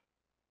ground.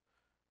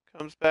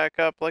 Comes back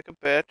up like a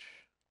bitch.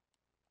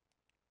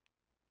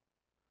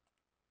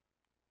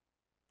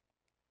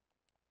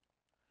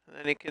 And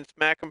then he can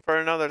smack him for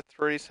another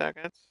 3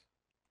 seconds.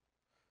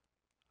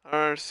 I don't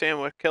understand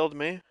what killed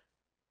me.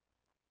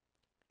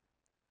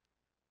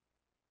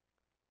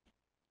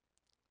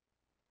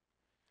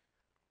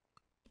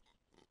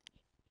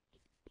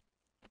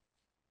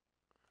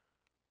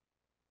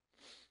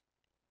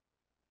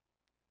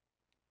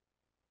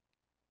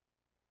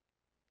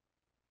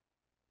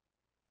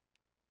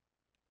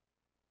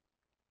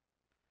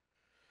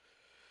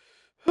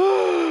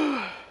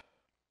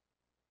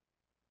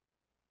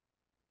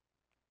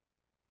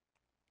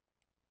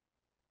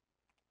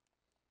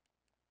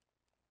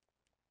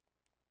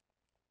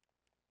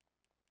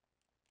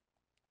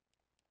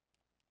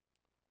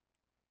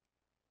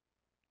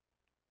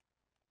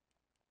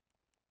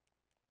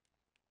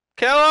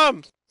 Kill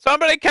him!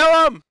 Somebody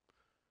kill him!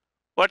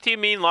 What do you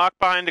mean lock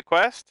behind a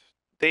quest?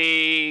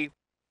 The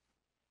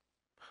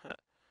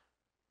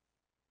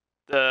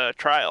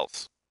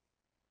trials.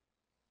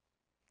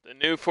 The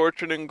new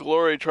Fortune and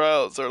Glory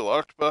trials are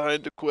locked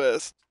behind a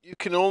quest. You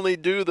can only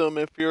do them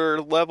if you're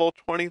level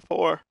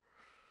 24.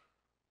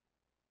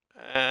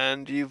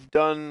 And you've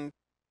done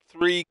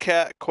 3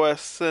 cat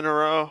quests in a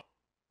row,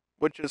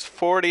 which is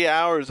 40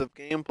 hours of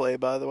gameplay,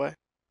 by the way.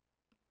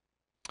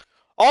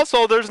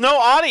 Also, there's no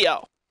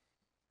audio.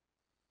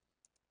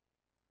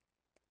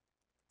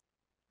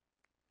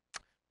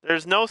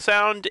 There's no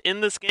sound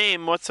in this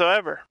game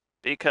whatsoever,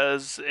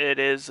 because it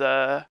is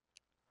a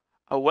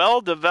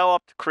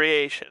well-developed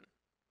creation.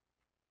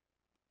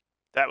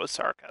 That was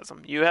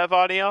sarcasm. You have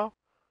audio?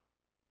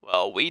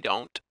 Well, we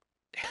don't.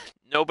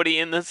 Nobody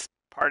in this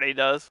party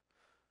does.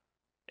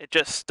 It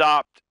just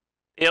stopped.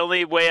 The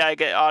only way I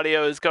get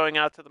audio is going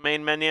out to the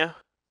main menu,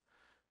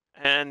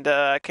 and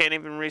I can't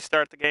even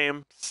restart the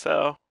game,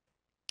 so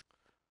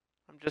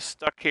I'm just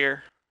stuck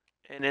here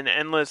in an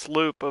endless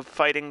loop of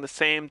fighting the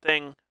same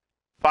thing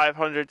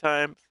 500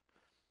 times,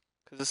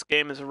 because this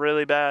game is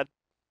really bad.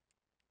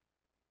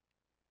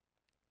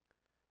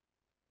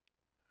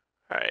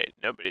 Alright,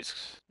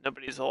 nobody's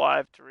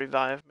alive to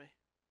revive me.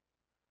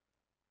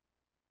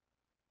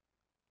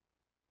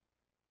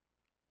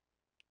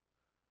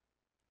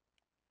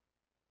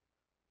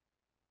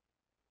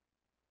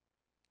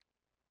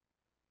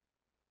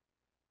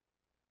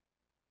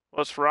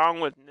 What's wrong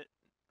with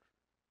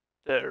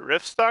the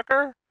Rift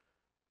Stalker?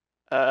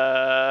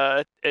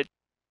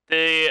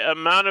 The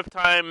amount of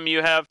time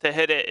you have to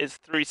hit it is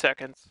 3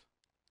 seconds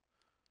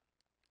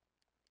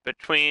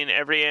between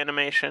every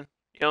animation.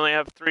 You only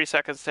have 3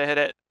 seconds to hit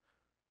it,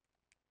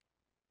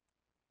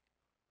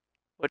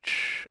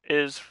 which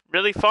is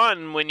really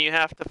fun when you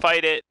have to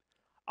fight it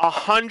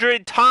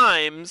 100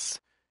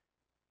 times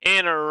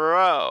in a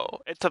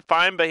row. It's a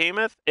fine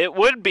behemoth. It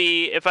would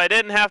be if I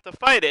didn't have to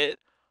fight it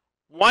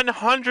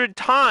 100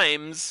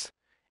 times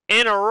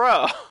in a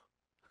row.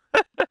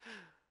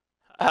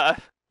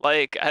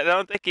 Like, I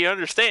don't think you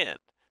understand.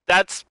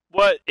 That's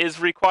what is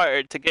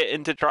required to get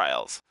into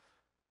trials.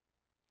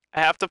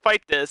 I have to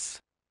fight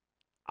this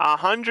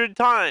 100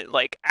 times,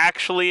 like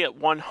actually at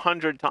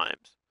 100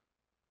 times,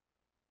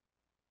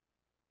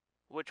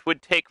 which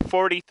would take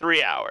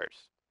 43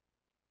 hours.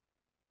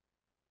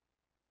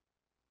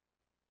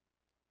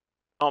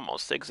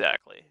 Almost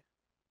exactly.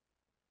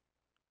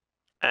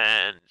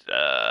 And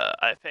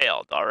I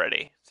failed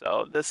already,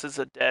 so this is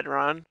a dead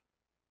run.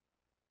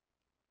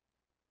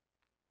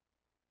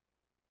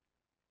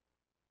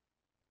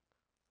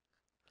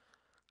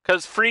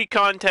 Because free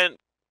content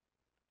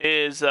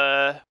is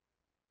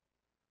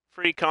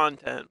free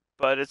content,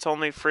 but it's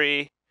only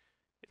free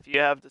if you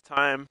have the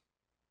time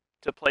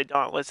to play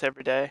Dauntless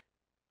every day,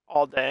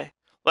 all day.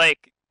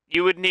 Like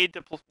you would need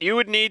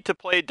to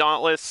play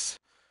Dauntless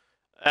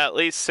at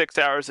least 6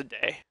 hours a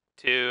day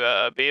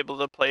to be able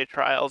to play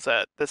trials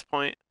at this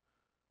point.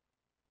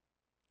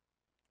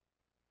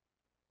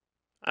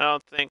 I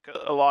don't think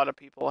a lot of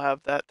people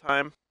have that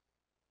time.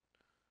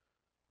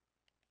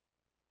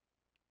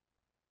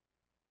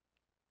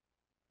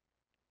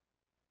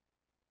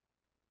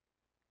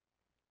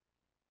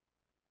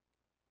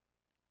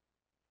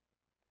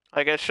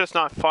 Like, it's just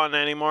not fun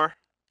anymore.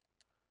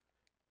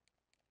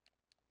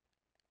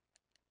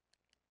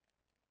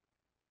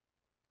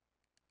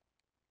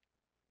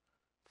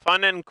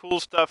 Fun and cool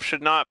stuff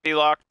should not be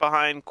locked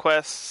behind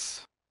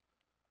quests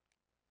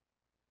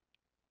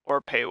or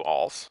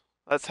paywalls.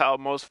 That's how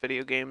most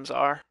video games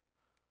are,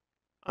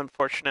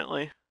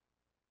 unfortunately.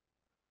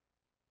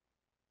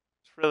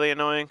 It's really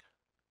annoying.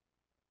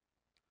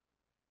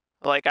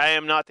 Like, I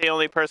am not the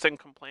only person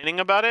complaining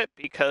about it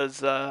because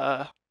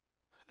the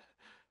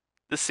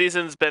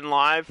season's been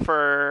live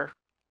for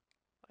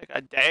like a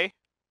day,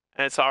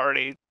 and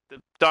the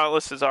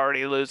Dauntless is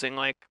already losing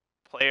like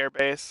player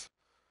base.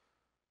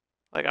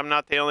 Like, I'm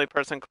not the only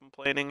person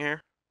complaining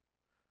here.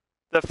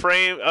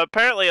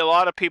 Apparently a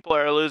lot of people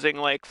are losing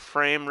like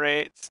frame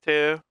rates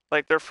too.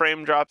 Like, their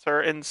frame drops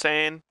are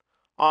insane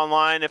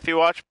online. If you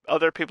watch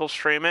other people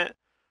stream it,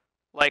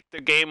 like,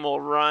 the game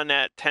will run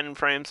at 10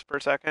 frames per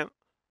second.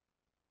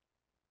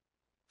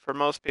 For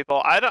most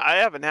people, I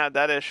haven't had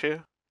that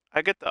issue.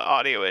 I get the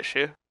audio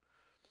issue.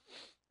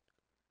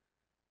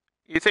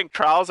 You think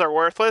trials are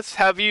worthless?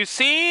 Have you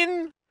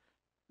seen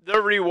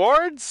the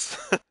rewards?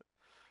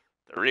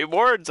 The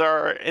rewards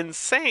are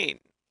insane.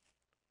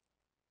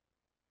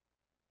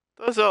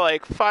 Those are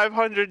like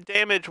 500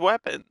 damage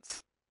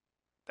weapons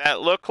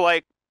that look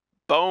like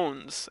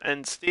bones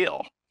and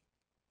steel.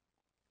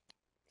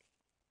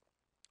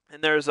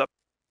 And there's a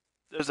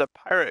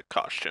pirate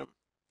costume.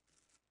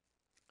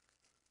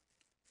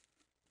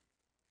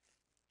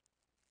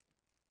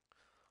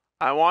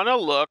 I want to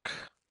look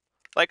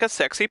like a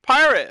sexy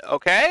pirate,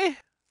 okay?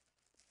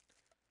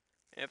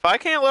 If I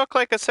can't look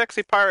like a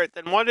sexy pirate,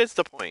 then what is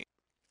the point?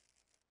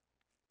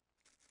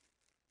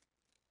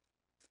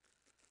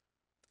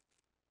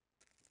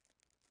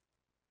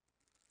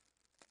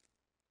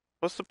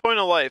 What's the point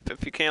of life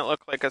if you can't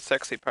look like a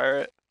sexy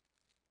pirate?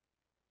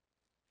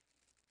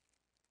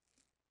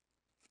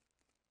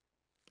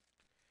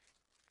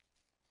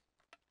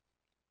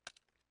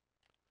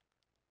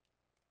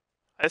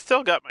 I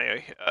still got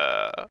my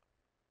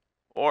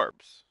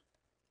orbs.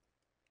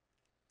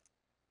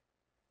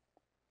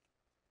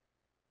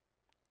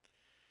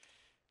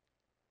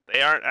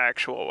 They aren't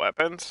actual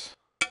weapons.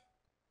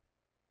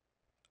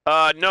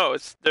 No,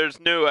 there's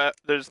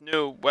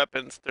new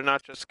weapons. They're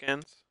not just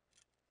skins.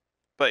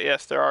 But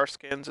yes, there are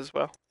skins as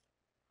well.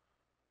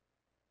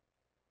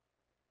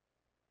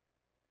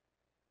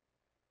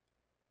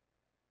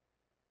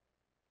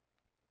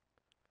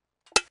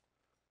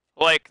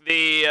 Like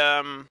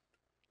the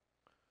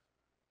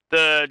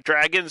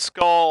dragon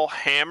skull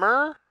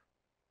hammer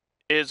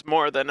is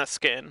more than a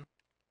skin.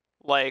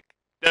 Like,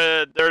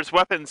 there's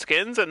weapon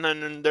skins and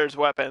then there's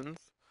weapons.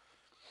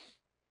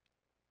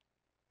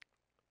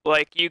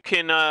 Like, you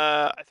can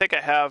I think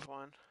I have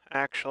one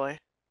actually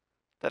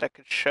that I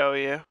could show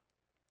you.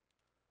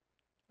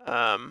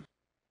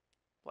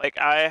 Like,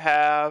 I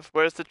have,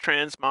 where's the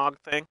transmog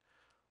thing?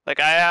 Like,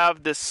 I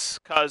have this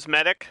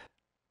cosmetic,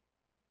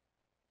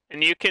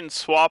 and you can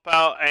swap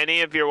out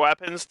any of your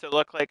weapons to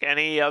look like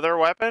any other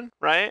weapon,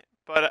 right?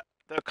 But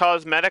the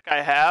cosmetic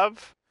I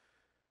have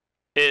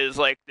is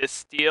like this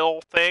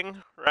steel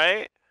thing,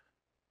 right?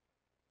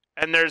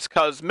 And there's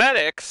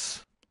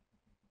cosmetics,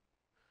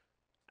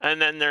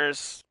 and then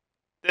there's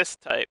this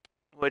type,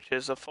 which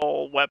is a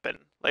full weapon,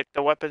 like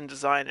the weapon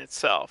design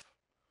itself.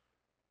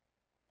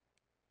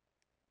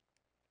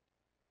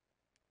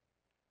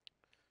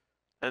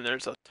 And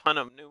there's a ton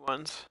of new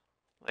ones.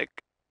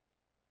 Like,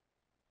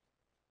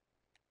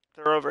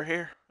 they're over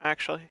here,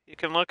 actually. You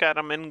can look at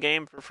them in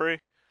game for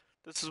free.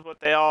 This is what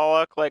they all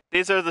look like.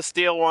 These are the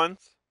steel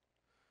ones.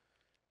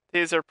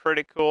 These are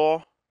pretty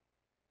cool.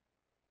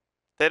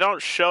 They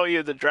don't show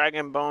you the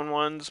dragon bone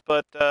ones,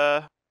 but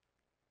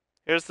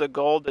here's the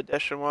gold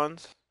edition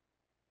ones.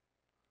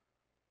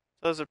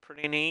 Those are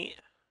pretty neat.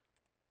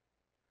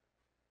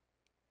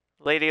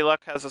 Lady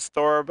Luck has a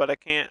store, but I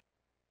can't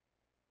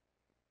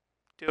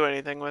do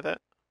anything with it.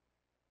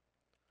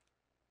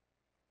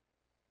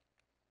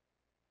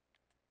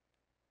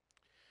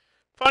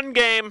 Fun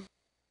game.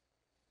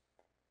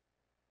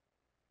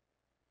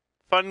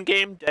 Fun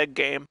game, dead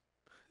game.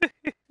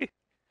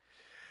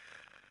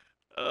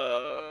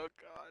 Oh,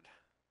 God.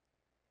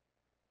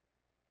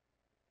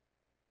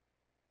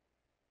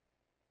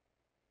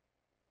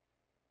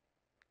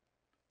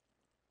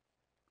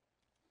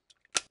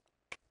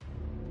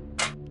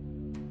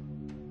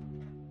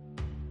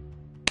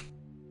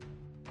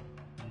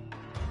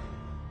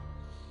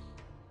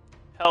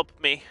 Help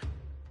me.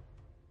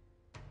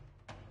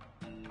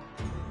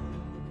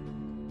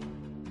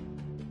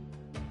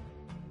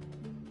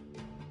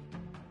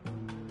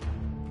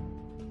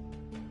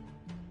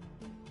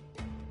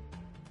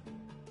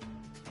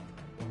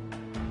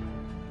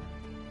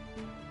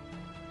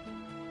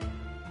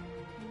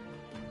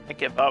 I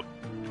give up.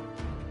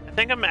 I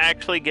think I'm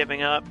actually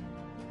giving up.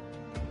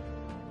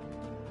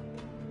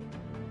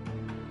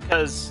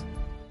 Because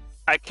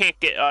I can't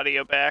get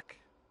audio back.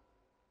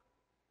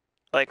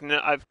 Like,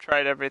 no, I've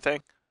tried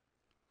everything.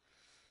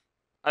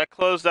 I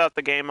closed out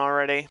the game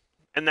already,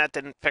 and that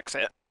didn't fix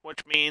it.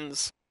 Which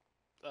means,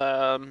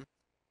 the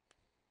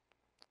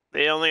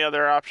only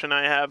other option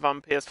I have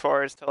on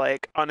PS4 is to,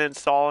 like,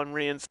 uninstall and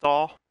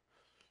reinstall.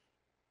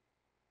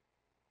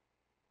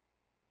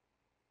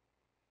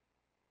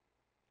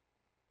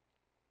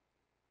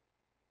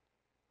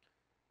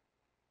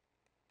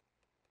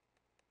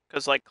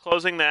 Because, like,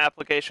 closing the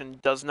application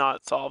does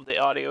not solve the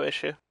audio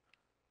issue.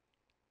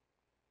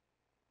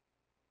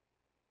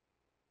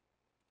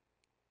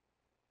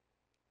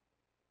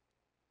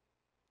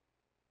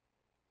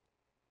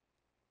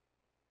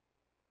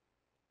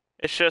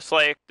 It's just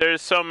like, there's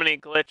so many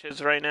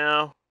glitches right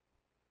now.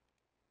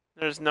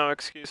 There's no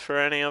excuse for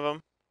any of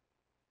them.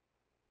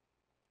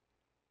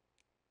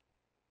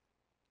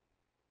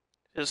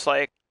 Just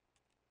like,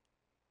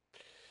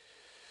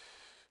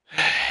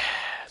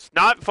 it's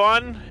not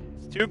fun,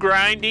 it's too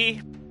grindy,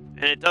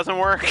 and it doesn't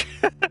work.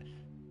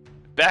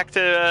 Back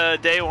to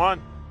day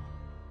one.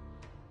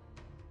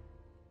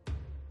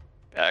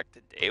 Back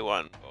to day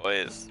one,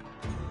 boys.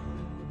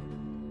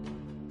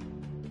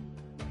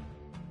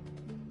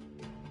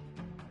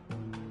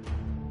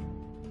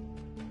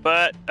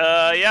 But,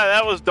 yeah,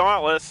 that was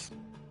Dauntless.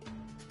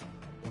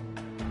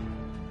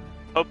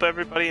 Hope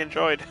everybody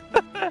enjoyed.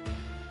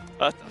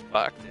 What the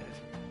fuck, dude?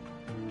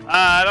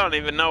 I don't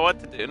even know what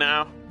to do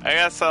now. I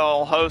guess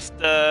I'll host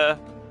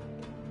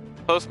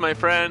my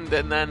friend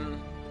and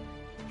then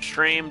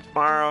stream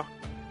tomorrow.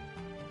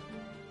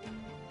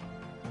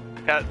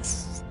 Got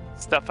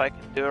stuff I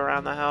can do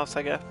around the house,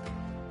 I guess.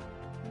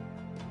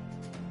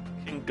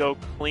 Can go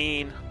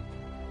clean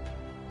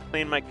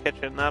my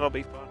kitchen. That'll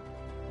be fun.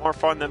 More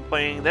fun than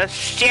playing this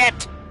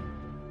shit!